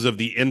because of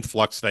the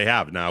influx they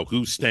have. Now,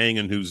 who's staying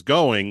and who's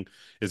going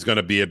is going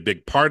to be a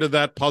big part of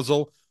that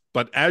puzzle.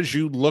 But as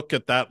you look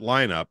at that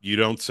lineup, you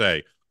don't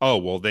say, oh,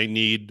 well, they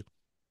need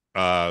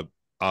uh,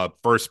 a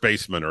first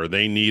baseman or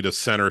they need a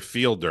center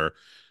fielder.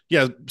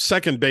 Yeah,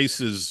 second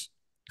base is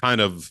kind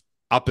of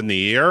up in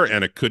the air,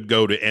 and it could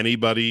go to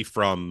anybody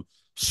from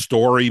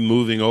Story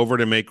moving over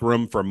to make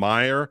room for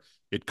Meyer.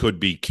 It could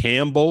be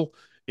Campbell.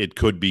 It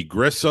could be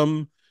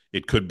Grissom.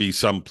 It could be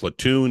some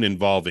platoon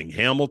involving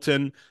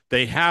Hamilton.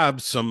 They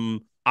have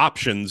some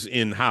options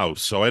in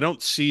house, so I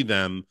don't see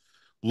them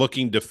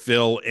looking to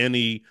fill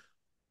any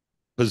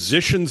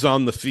positions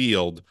on the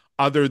field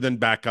other than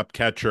backup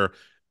catcher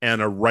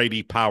and a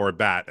righty power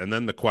bat. And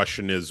then the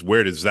question is,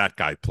 where does that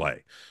guy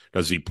play?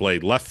 Does he play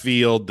left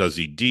field? Does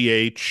he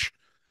DH?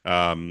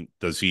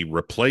 Does he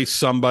replace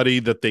somebody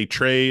that they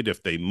trade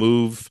if they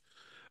move?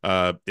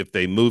 If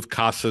they move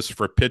Casas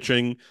for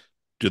pitching,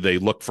 do they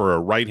look for a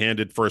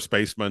right-handed first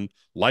baseman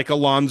like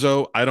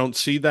Alonso? I don't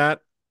see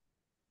that,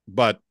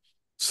 but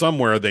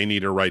somewhere they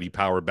need a righty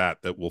power bat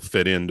that will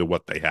fit into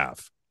what they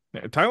have.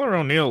 Tyler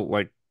O'Neill,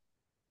 like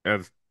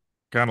as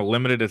kind of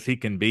limited as he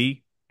can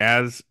be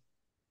as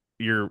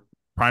your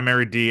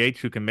primary DH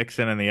who can mix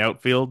in the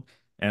outfield,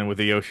 and with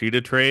the Yoshida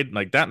trade,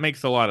 like that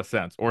makes a lot of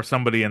sense. Or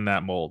somebody in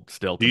that mold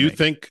still Do to you me.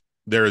 think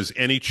there is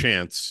any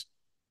chance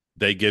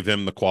they give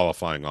him the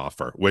qualifying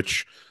offer,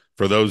 which,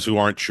 for those who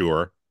aren't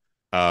sure,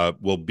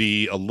 will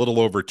be a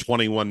little over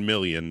 21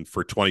 million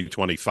for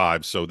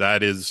 2025? So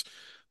that is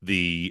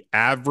the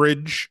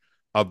average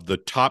of the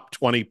top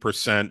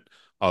 20%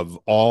 of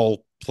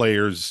all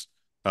players'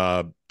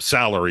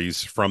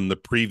 salaries from the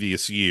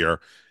previous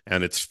year,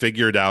 and it's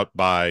figured out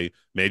by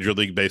Major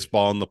League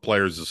Baseball and the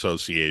Players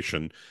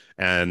Association.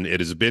 And it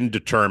has been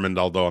determined,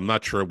 although I'm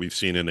not sure we've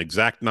seen an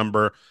exact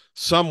number,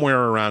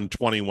 somewhere around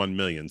 21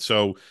 million.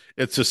 So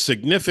it's a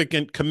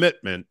significant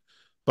commitment.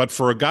 But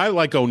for a guy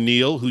like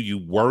O'Neill, who you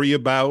worry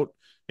about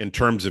in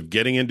terms of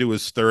getting into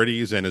his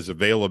 30s and his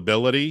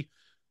availability,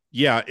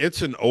 yeah,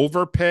 it's an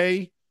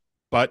overpay,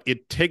 but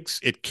it kicks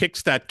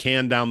that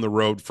can down the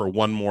road for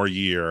one more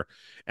year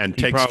and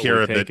He'd takes probably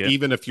care of it, take it.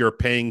 even if you're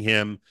paying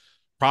him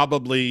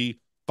probably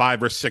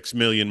 5 or 6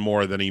 million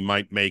more than he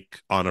might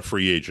make on a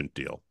free agent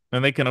deal.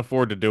 And they can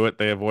afford to do it.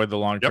 They avoid the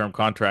Yep. long-term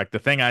contract. The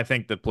thing I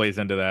think that plays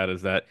into that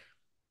is that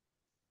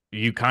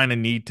you kind of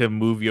need to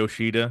move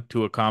Yoshida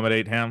to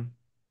accommodate him,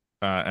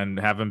 and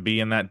have him be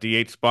in that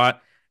DH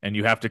spot. And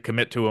you have to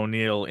commit to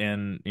O'Neill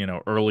in,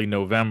 early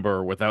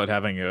November without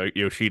having a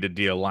Yoshida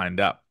deal lined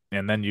up.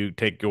 And then you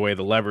take away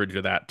the leverage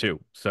of that too.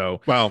 So,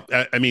 Well,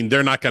 I mean,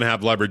 they're not going to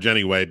have leverage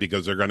anyway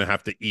because they're going to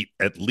have to eat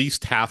at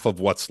least half of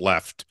what's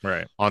left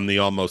right. on the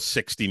almost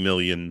 60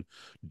 million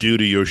due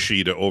to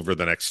Yoshida over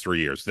the next 3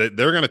 years. They're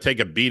going to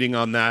take a beating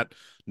on that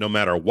no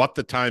matter what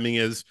the timing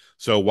is.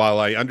 So while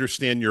I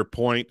understand your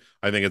point,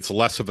 I think it's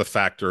less of a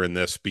factor in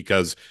this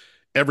because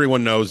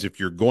everyone knows if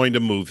you're going to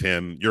move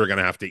him, you're going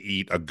to have to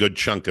eat a good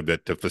chunk of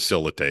it to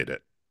facilitate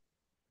it.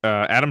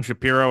 Adam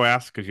Shapiro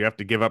asks, because you have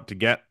to give up to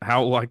get,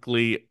 how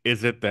likely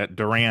is it that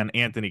Duran,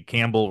 Anthony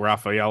Campbell,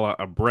 Rafaela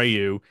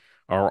Abreu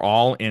are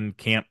all in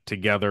camp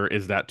together?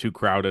 Is that too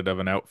crowded of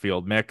an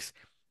outfield mix?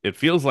 It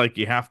feels like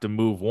you have to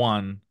move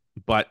one,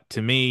 but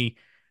to me,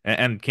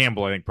 and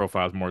Campbell, I think,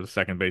 profiles more as a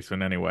second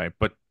baseman anyway.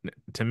 But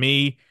to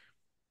me,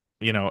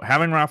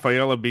 having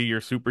Rafaela be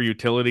your super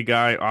utility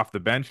guy off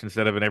the bench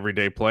instead of an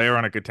everyday player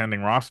on a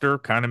contending roster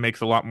kind of makes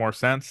a lot more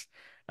sense.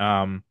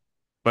 Um,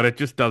 but it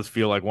just does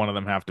feel like one of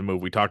them have to move.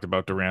 We talked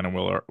about Duran and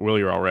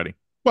Willier already.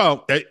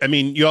 Well, I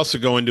mean, you also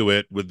go into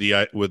it with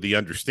the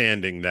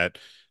understanding that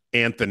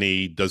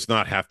Anthony does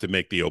not have to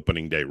make the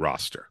opening day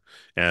roster,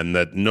 and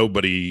that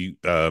nobody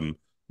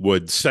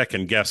would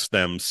second guess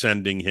them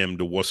sending him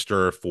to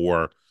Worcester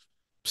for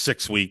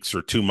 6 weeks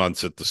or 2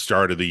 months at the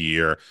start of the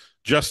year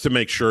just to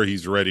make sure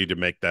he's ready to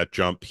make that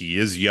jump. He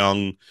is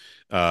young,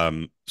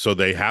 so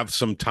they have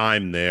some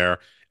time there,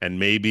 and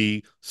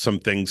maybe some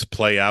things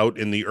play out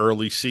in the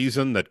early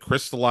season that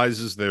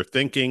crystallizes their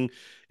thinking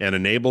and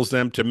enables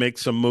them to make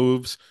some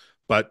moves.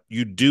 But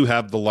you do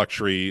have the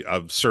luxury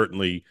of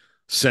certainly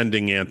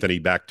sending Anthony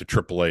back to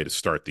AAA to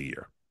start the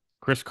year.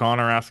 Chris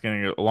Connor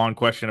asking a long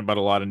question about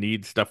a lot of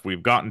needs stuff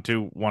we've gotten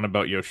to. One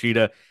about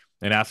Yoshida,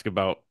 and ask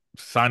about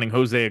signing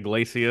Jose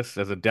Iglesias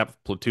as a depth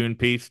platoon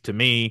piece. To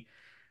me,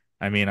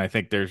 I mean, I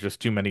think there's just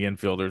too many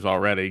infielders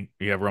already.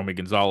 You have Romy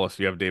Gonzalez,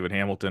 you have David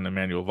Hamilton,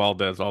 Emmanuel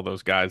Valdez, all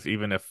those guys,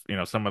 even if,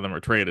 some of them are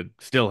traded,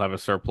 still have a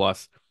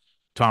surplus.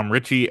 Tom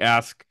Ritchie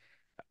asked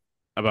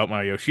about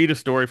my Yoshida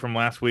story from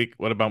last week.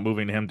 What about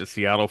moving him to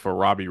Seattle for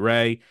Robbie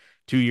Ray?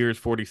 2 years,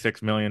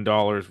 $46 million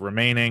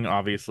remaining.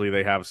 Obviously,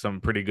 they have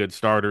some pretty good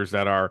starters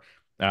that are,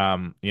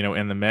 in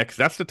the mix.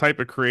 That's the type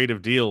of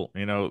creative deal,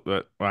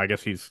 that, well, I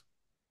guess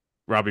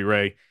Robbie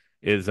Ray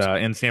is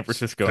in San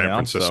Francisco San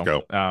now. So,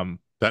 Francisco.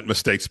 That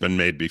mistake's been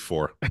made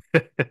before.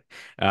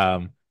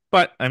 um,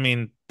 but I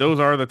mean,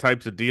 those are the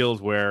types of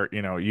deals where,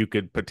 you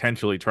could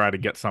potentially try to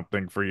get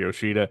something for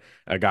Yoshida,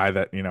 a guy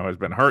that, has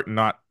been hurt and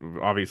not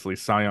obviously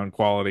Cy Young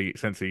quality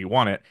since he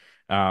won it.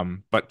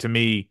 But to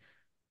me,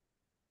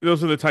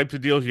 those are the types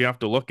of deals you have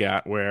to look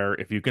at where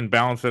if you can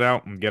balance it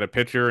out and get a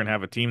pitcher and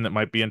have a team that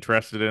might be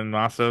interested in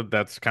Massa,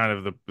 that's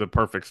kind of the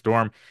perfect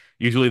storm.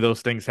 Usually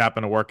those things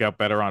happen to work out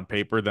better on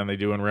paper than they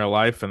do in real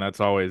life, and that's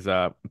always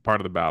part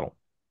of the battle.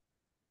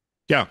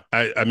 Yeah,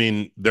 I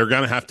mean, they're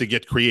going to have to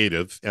get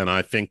creative, and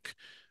I think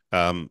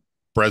um,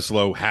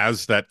 Breslow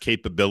has that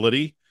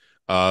capability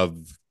of,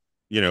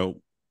 you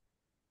know,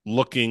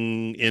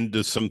 looking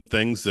into some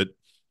things that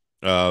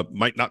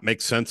might not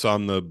make sense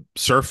on the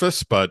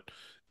surface, but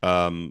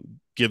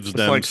gives Just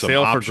them like some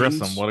Sale for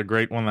Grissom, options. what a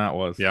great one that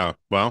was. Yeah,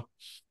 well,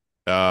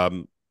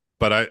 um,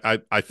 but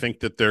I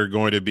think that they're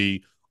going to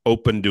be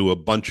open to a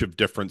bunch of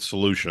different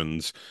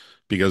solutions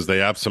because they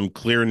have some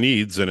clear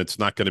needs, and it's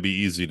not going to be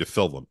easy to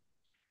fill them.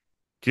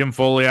 Jim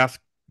Foley asked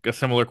a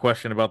similar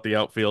question about the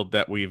outfield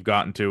that we've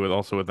gotten to, with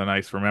also with a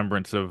nice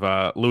remembrance of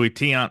Louis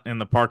Tiant in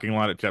the parking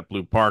lot at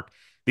JetBlue Park.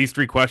 These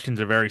three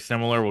questions are very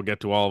similar. We'll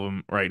get to all of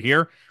them right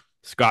here.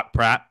 Scott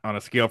Pratt, on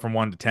a scale from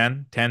 1 to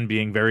 10, 10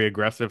 being very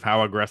aggressive.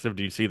 How aggressive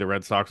do you see the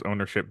Red Sox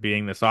ownership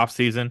being this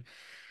offseason?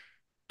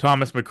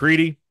 Thomas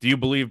McCready, do you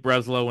believe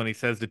Breslow when he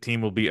says the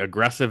team will be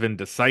aggressive and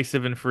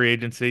decisive in free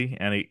agency?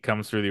 And he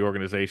comes through the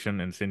organization,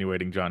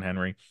 insinuating John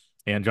Henry.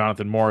 And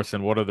Jonathan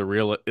Morrison, what are the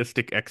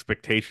realistic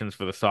expectations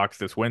for the Sox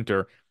this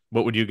winter?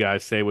 What would you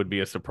guys say would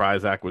be a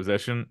surprise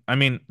acquisition? I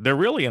mean, they're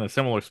really in a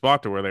similar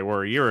spot to where they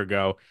were a year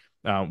ago,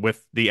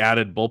 with the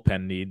added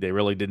bullpen need. They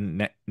really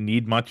didn't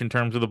need much in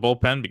terms of the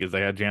bullpen because they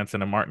had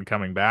Jansen and Martin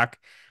coming back.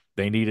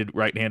 They needed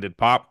right-handed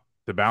pop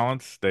to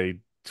balance.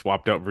 They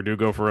swapped out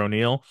Verdugo for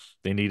O'Neill.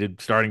 They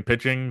needed starting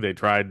pitching. They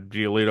tried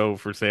Giolito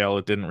for sale.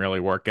 It didn't really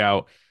work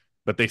out,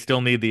 but they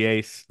still need the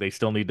ace. They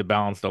still need to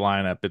balance the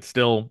lineup. It's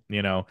still,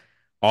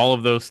 all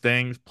of those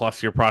things,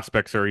 plus your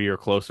prospects are a year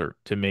closer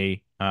to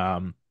me.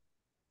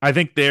 I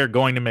think they're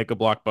going to make a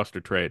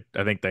blockbuster trade.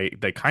 I think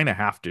they kind of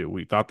have to.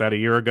 We thought that a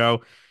year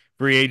ago.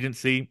 Free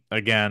agency,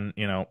 again,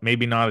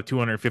 maybe not a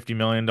 $250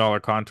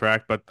 million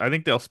contract, but I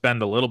think they'll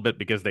spend a little bit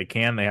because they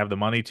can. They have the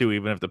money to,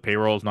 even if the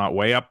payroll is not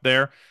way up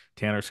there.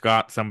 Tanner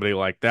Scott, somebody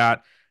like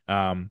that.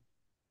 Um,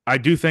 I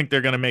do think they're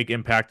going to make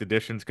impact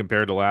additions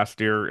compared to last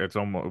year.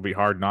 It'll be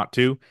hard not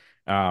to.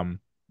 Um,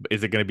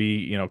 is it going to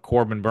be,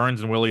 Corbin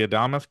Burns and Willie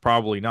Adames?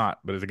 Probably not.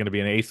 But is it going to be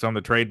an ace on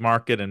the trade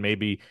market and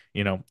maybe,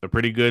 a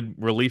pretty good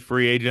relief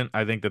free agent?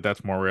 I think that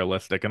that's more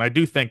realistic. And I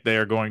do think they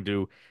are going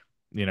to,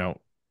 you know,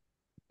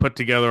 put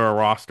together a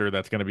roster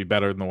that's going to be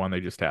better than the one they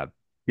just had.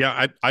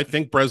 Yeah, I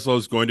think Breslow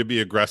is going to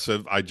be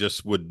aggressive. I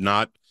just would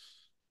not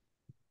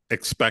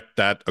expect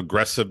that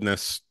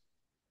aggressiveness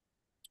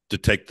to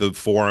take the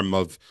form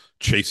of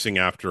chasing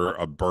after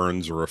a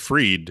Burns or a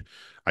Freed.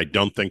 I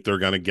don't think they're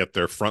going to get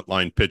their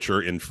frontline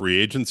pitcher in free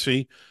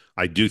agency.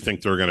 I do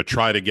think they're going to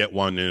try to get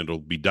one and it'll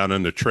be done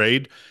in a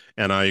trade.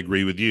 And I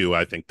agree with you.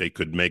 I think they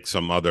could make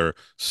some other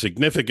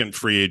significant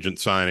free agent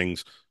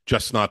signings,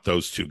 just not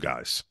those two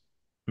guys.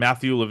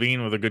 Matthew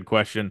Levine with a good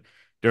question.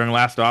 During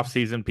last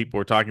offseason, people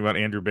were talking about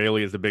Andrew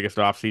Bailey as the biggest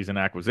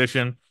offseason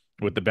acquisition.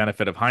 With the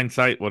benefit of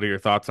hindsight, what are your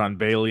thoughts on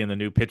Bailey and the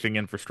new pitching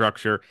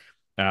infrastructure?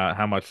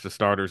 How much the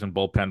starters and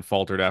bullpen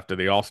faltered after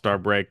the All-Star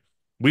break?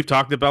 We've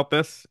talked about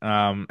this,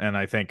 and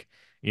I think,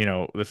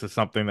 this is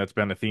something that's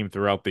been a theme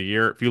throughout the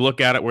year. If you look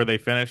at it where they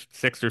finished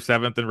sixth or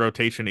seventh in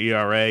rotation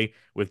ERA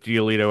with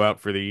Giolito out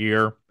for the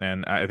year,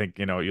 and I think,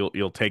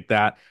 you'll take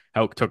that.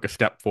 Houck took a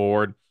step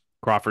forward.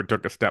 Crawford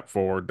took a step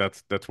forward.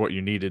 That's what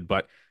you needed.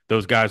 But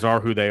those guys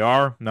are who they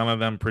are. None of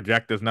them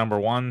project as number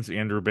ones.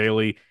 Andrew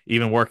Bailey,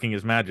 even working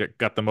his magic,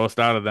 got the most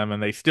out of them,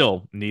 and they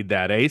still need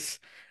that ace.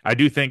 I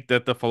do think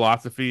that the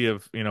philosophy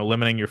of,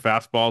 limiting your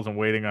fastballs and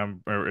waiting on,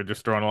 or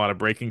just throwing a lot of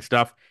breaking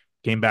stuff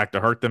came back to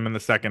hurt them in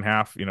the second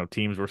half.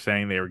 Teams were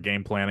saying they were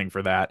game planning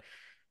for that.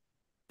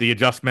 The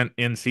adjustment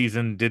in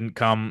season didn't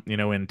come,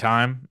 in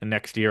time. And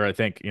next year, I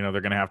think, they're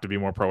going to have to be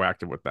more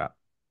proactive with that.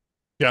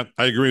 Yeah,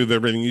 I agree with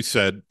everything you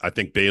said. I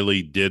think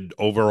Bailey did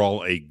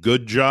overall a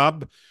good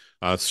job.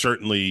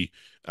 Certainly,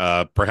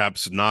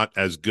 perhaps not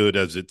as good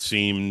as it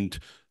seemed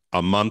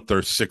a month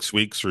or 6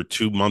 weeks or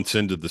 2 months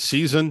into the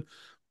season.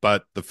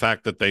 But the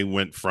fact that they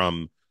went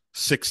from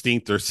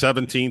 16th or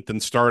 17th in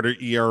starter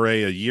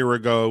ERA a year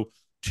ago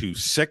to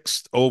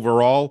sixth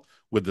overall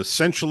with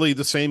essentially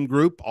the same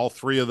group, all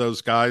three of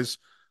those guys,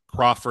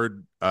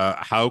 Crawford,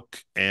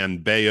 Houck,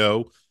 and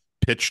Bayo,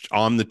 pitched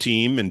on the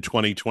team in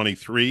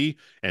 2023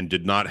 and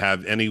did not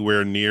have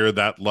anywhere near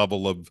that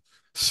level of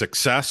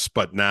success,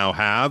 but now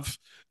have.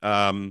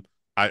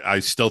 I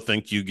still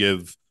think you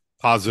give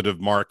positive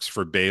marks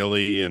for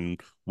Bailey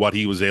and what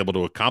he was able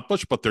to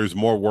accomplish, but there's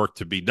more work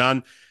to be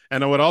done.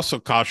 And I would also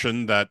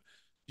caution that,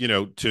 you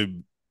know,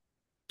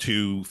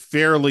 to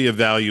fairly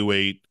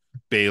evaluate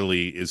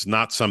Bailey is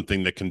not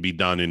something that can be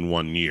done in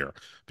 1 year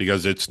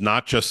because it's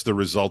not just the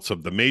results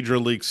of the major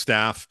league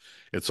staff,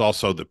 it's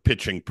also the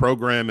pitching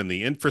program and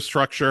the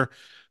infrastructure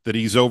that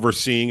he's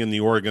overseeing in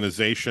the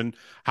organization.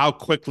 How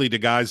quickly do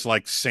guys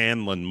like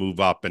Sandlin move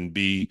up and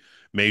be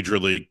major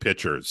league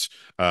pitchers?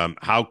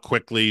 How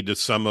quickly do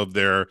some of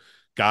their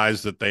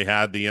guys that they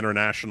had, the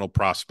international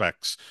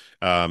prospects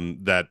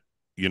that,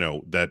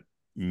 that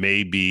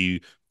may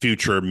be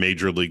future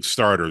major league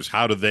starters,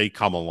 how do they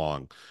come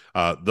along?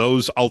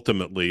 Those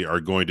ultimately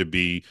are going to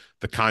be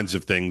the kinds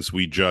of things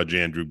we judge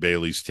Andrew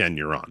Bailey's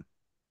tenure on.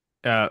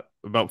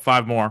 About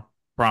five more.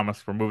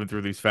 Promise. We're moving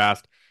through these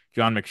fast.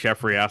 John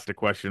McSheffrey asked a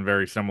question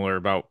very similar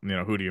about,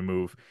 who do you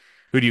move?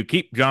 Who do you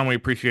keep? John, we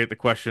appreciate the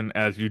question.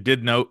 As you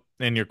did note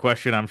in your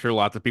question, I'm sure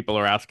lots of people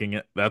are asking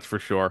it. That's for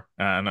sure.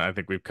 And I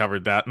think we've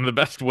covered that. And the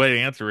best way to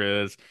answer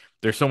it is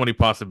there's so many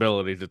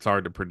possibilities, it's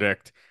hard to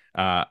predict.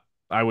 Uh,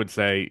 I would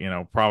say,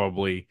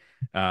 probably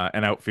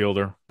an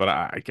outfielder, but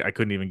I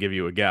couldn't even give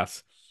you a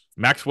guess.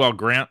 Maxwell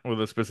Grant with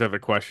a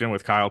specific question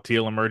with Kyle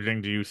Teal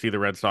emerging. Do you see the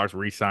Red Sox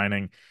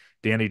re-signing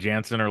Danny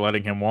Jansen or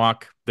letting him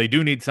walk? They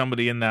do need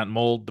somebody in that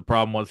mold. The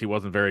problem was he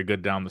wasn't very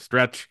good down the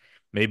stretch.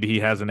 Maybe he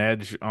has an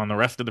edge on the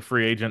rest of the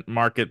free agent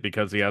market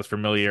because he has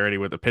familiarity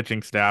with the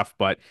pitching staff.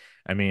 But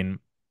I mean,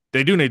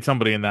 they do need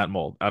somebody in that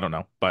mold. I don't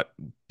know, but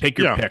take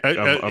your Yeah, pick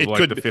of it like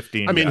could the be. I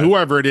 15 mean, guys.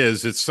 whoever it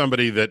is, it's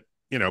somebody that,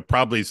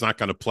 probably is not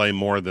going to play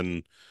more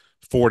than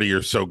 40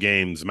 or so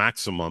games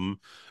maximum.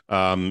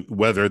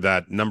 Whether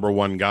that number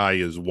one guy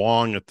is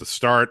Wong at the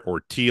start or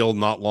Teal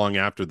not long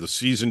after the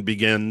season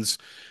begins,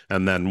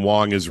 and then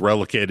Wong is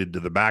relocated to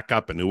the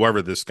backup, and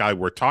whoever this guy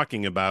we're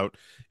talking about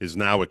is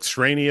now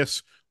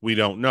extraneous, we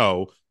don't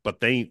know, but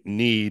they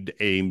need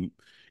a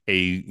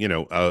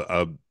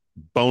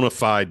bona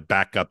fide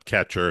backup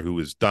catcher who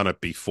has done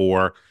it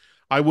before.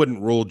 I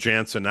wouldn't rule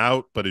Jansen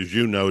out, but as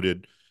you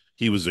noted,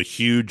 he was a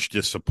huge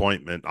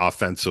disappointment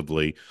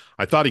offensively.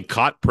 I thought he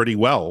caught pretty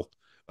well,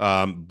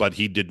 but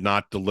he did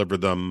not deliver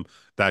them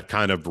that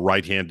kind of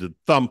right-handed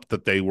thump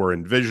that they were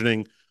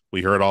envisioning.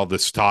 We heard all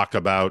this talk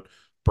about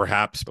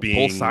perhaps The pull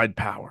being, side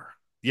power.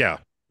 yeah,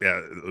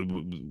 yeah.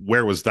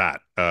 Where was that?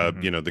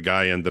 Hmm. The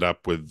guy ended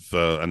up with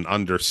an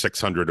under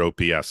 600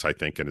 OPS, I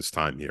think, in his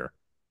time here.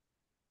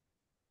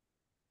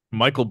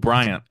 Michael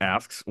Bryant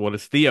asks, what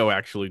is Theo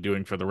actually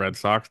doing for the Red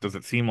Sox? Does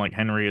it seem like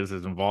Henry is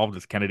as involved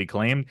as Kennedy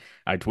claimed?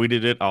 I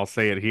tweeted it. I'll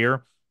say it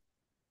here.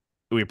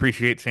 We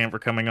appreciate Sam for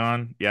coming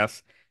on.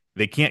 Yes.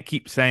 They can't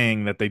keep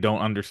saying that they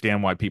don't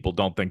understand why people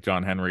don't think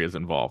John Henry is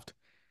involved.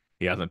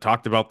 He hasn't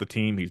talked about the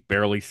team. He's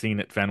barely seen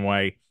it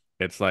Fenway.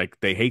 It's like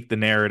they hate the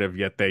narrative,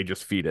 yet they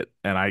just feed it.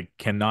 And I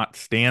cannot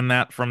stand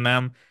that from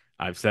them.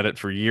 I've said it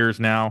for years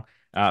now.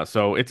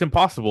 So it's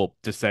impossible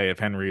to say if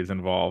Henry is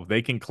involved.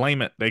 They can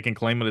claim it. They can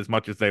claim it as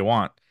much as they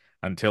want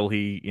until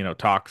he,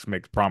 talks,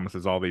 makes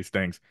promises, all these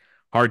things.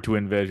 Hard to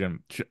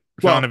envision. Sean,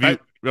 Well, have you?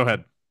 Go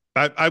ahead.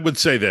 I would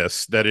say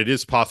this that it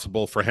is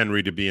possible for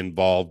Henry to be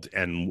involved,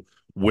 and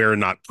we're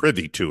not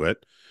privy to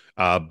it,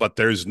 but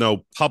there's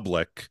no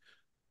public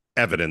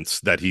evidence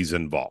that he's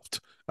involved.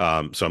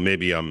 So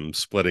maybe I'm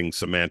splitting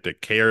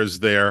semantic hairs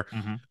there.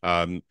 Hmm.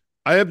 Um,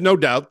 I have no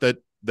doubt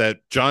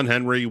that John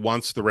Henry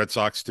wants the Red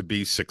Sox to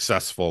be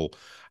successful.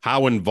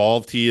 How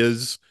involved he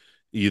is,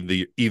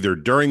 either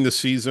during the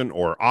season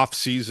or off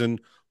season,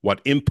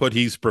 what input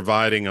he's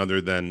providing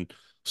other than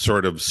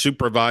sort of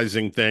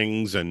supervising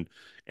things and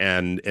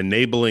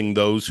enabling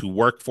those who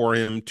work for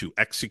him to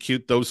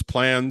execute those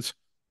plans,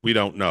 we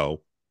don't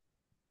know.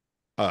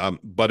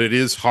 But it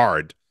is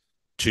hard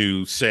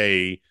to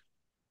say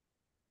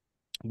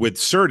with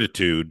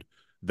certitude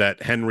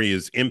that Henry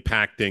is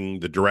impacting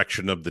the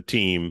direction of the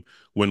team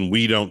when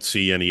we don't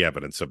see any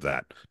evidence of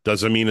that.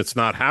 Doesn't mean it's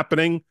not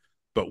happening,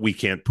 but we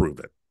can't prove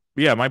it.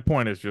 Yeah, my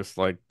point is just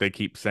like they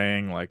keep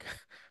saying, like,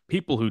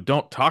 people who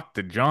don't talk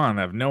to John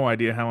have no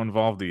idea how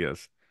involved he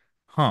is.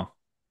 Huh.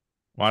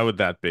 Why would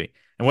that be?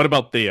 And what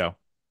about Theo?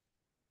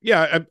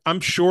 Yeah,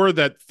 I'm sure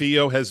that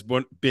Theo has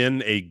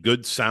been a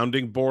good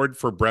sounding board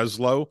for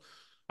Breslow.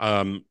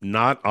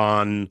 Not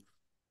on,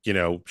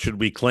 should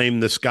we claim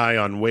this guy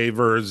on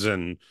waivers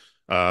and,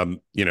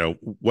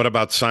 what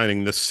about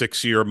signing this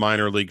 6 year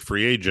minor league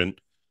free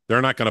agent?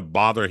 They're not going to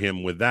bother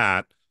him with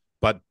that.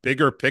 But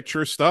bigger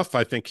picture stuff,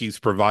 I think he's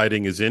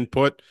providing his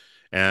input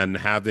and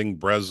having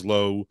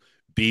Breslow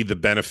be the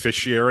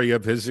beneficiary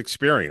of his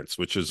experience,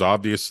 which is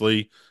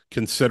obviously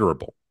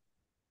considerable.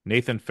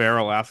 Nathan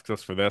Farrell asks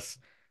us for this.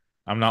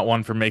 I'm not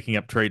one for making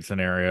up trade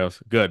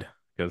scenarios. Good,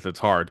 because it's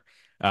hard.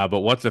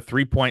 But what's a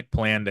 3-point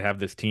plan to have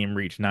this team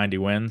reach 90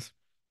 wins?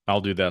 I'll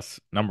do this.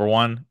 Number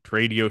one,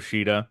 trade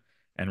Yoshida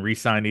and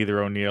re-sign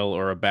either O'Neill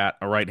or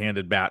a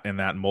right-handed bat in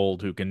that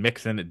mold who can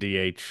mix in at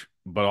DH,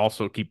 but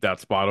also keep that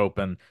spot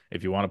open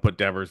if you want to put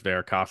Devers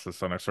there,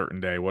 Casas on a certain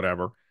day,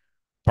 whatever.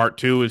 Part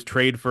two is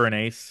trade for an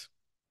ace,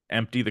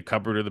 empty the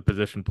cupboard of the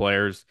position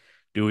players,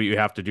 do what you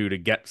have to do to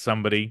get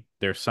somebody.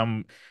 There's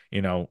some,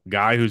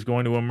 guy who's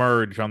going to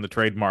emerge on the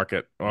trade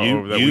market You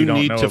or that we you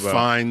don't need know to about.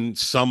 find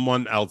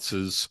someone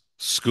else's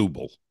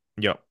Scooble.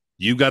 Yep.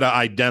 You got to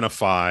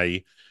identify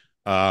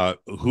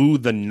who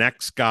the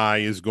next guy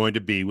is going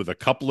to be with a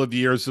couple of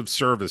years of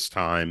service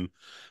time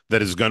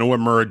that is going to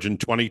emerge in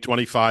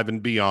 2025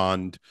 and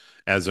beyond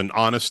as an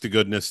honest to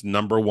goodness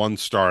number one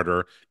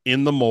starter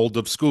in the mold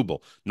of Scooble.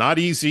 Not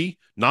easy,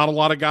 not a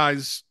lot of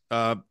guys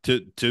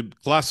to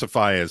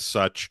classify as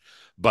such,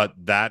 but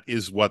that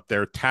is what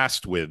they're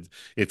tasked with.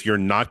 If you're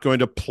not going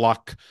to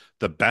pluck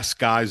the best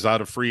guys out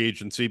of free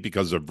agency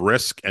because of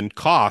risk and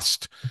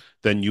cost,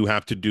 then you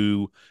have to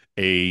do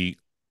a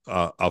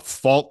a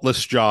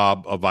faultless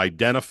job of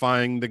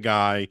identifying the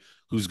guy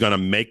who's going to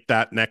make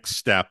that next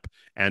step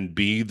and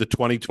be the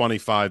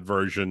 2025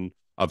 version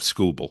of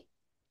Scooble.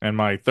 And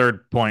my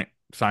third point,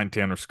 sign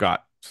Tanner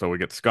Scott. So we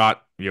get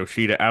Scott,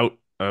 Yoshida out,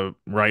 a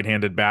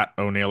right-handed bat,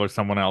 O'Neill or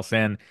someone else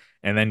in,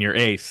 and then your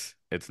ace.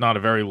 It's not a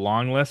very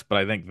long list, but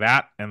I think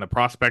that and the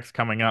prospects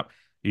coming up,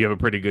 you have a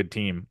pretty good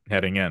team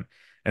heading in.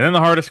 And then the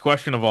hardest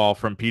question of all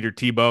from Peter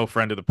Tebow,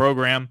 friend of the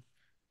program.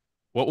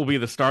 What will be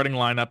the starting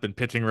lineup and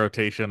pitching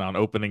rotation on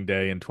opening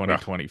day in Ugh.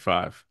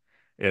 2025?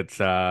 It's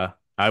I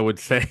would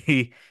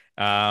say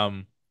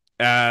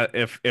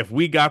if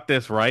we got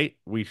this right,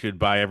 we should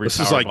buy every This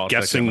is like Powerball ticket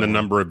in guessing the the world.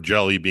 number of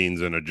jelly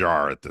beans in a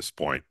jar at this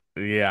point.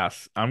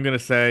 Yes, I'm gonna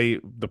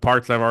say the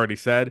parts I've already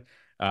said.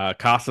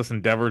 Casas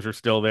and Devers are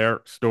still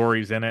there.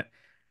 Stories in it.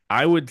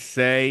 I would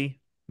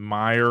say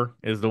Meyer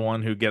is the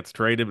one who gets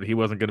traded, but he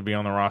wasn't going to be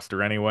on the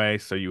roster anyway.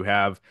 So you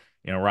have,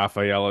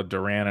 Rafaela,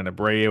 Duran, and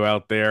Abreu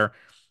out there.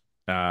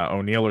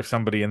 O'Neill or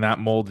somebody in that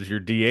mold is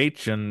your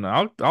DH, and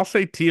I'll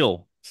say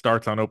Teal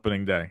starts on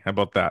opening day. How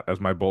about that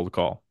as my bold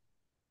call?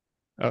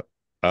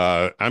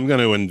 Uh, I'm going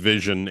to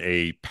envision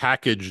a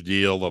package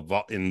deal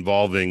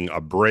involving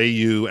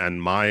Abreu and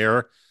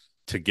Meyer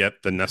to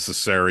get the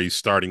necessary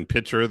starting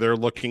pitcher they're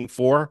looking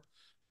for.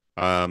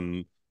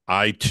 Um,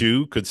 I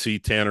too could see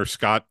Tanner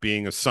Scott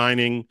being a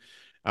signing,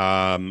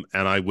 and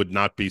I would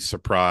not be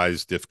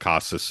surprised if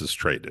Casas is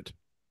traded.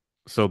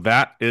 So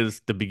that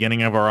is the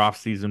beginning of our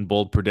offseason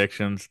bold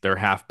predictions. They're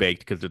half baked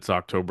because it's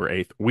October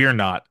 8th. We're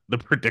not. The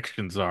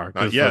predictions are,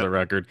 Not just for yet. the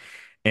record.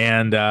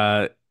 And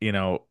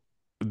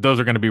those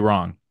are going to be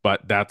wrong.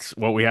 But that's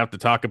what we have to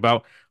talk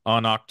about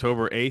on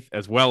October 8th,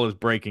 as well as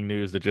breaking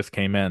news that just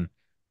came in.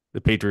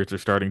 The Patriots are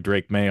starting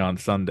Drake May on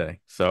Sunday.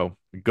 So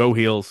go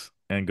Heels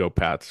and go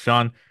Pats.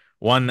 Sean,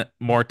 one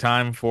more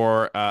time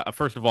for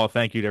first of all,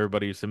 thank you to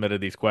everybody who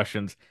submitted these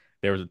questions.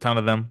 There was a ton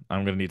of them.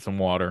 I'm going to need some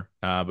water.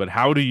 But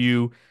how do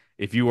you,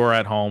 if you are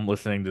at home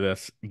listening to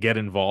this, get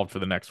involved for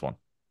the next one?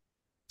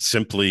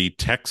 Simply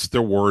text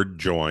the word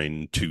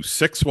join to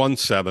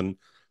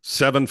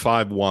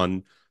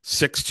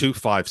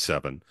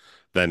 617-751-6257.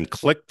 Then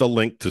click the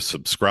link to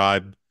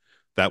subscribe.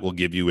 That will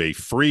give you a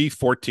free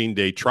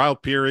 14-day trial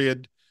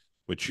period,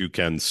 which you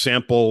can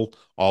sample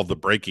all the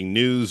breaking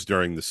news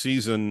during the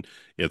season,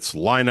 its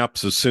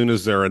lineups as soon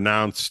as they're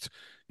announced,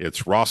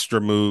 its roster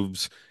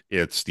moves,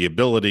 it's the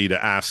ability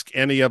to ask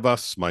any of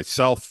us,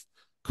 myself,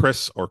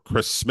 Chris, or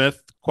Chris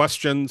Smith,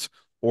 questions,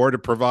 or to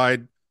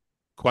provide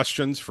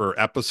questions for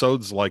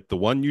episodes like the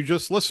one you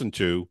just listened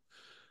to,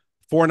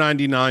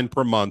 $4.99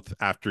 per month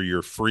after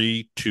your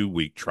free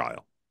 2-week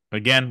trial.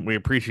 Again, we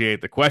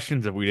appreciate the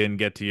questions. If we didn't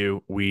get to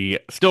you, we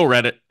still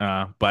read it,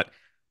 but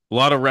a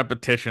lot of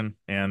repetition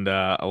and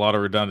a lot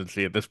of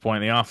redundancy at this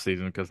point in the off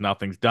season because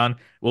nothing's done.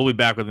 We'll be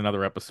back with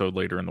another episode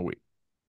later in the week.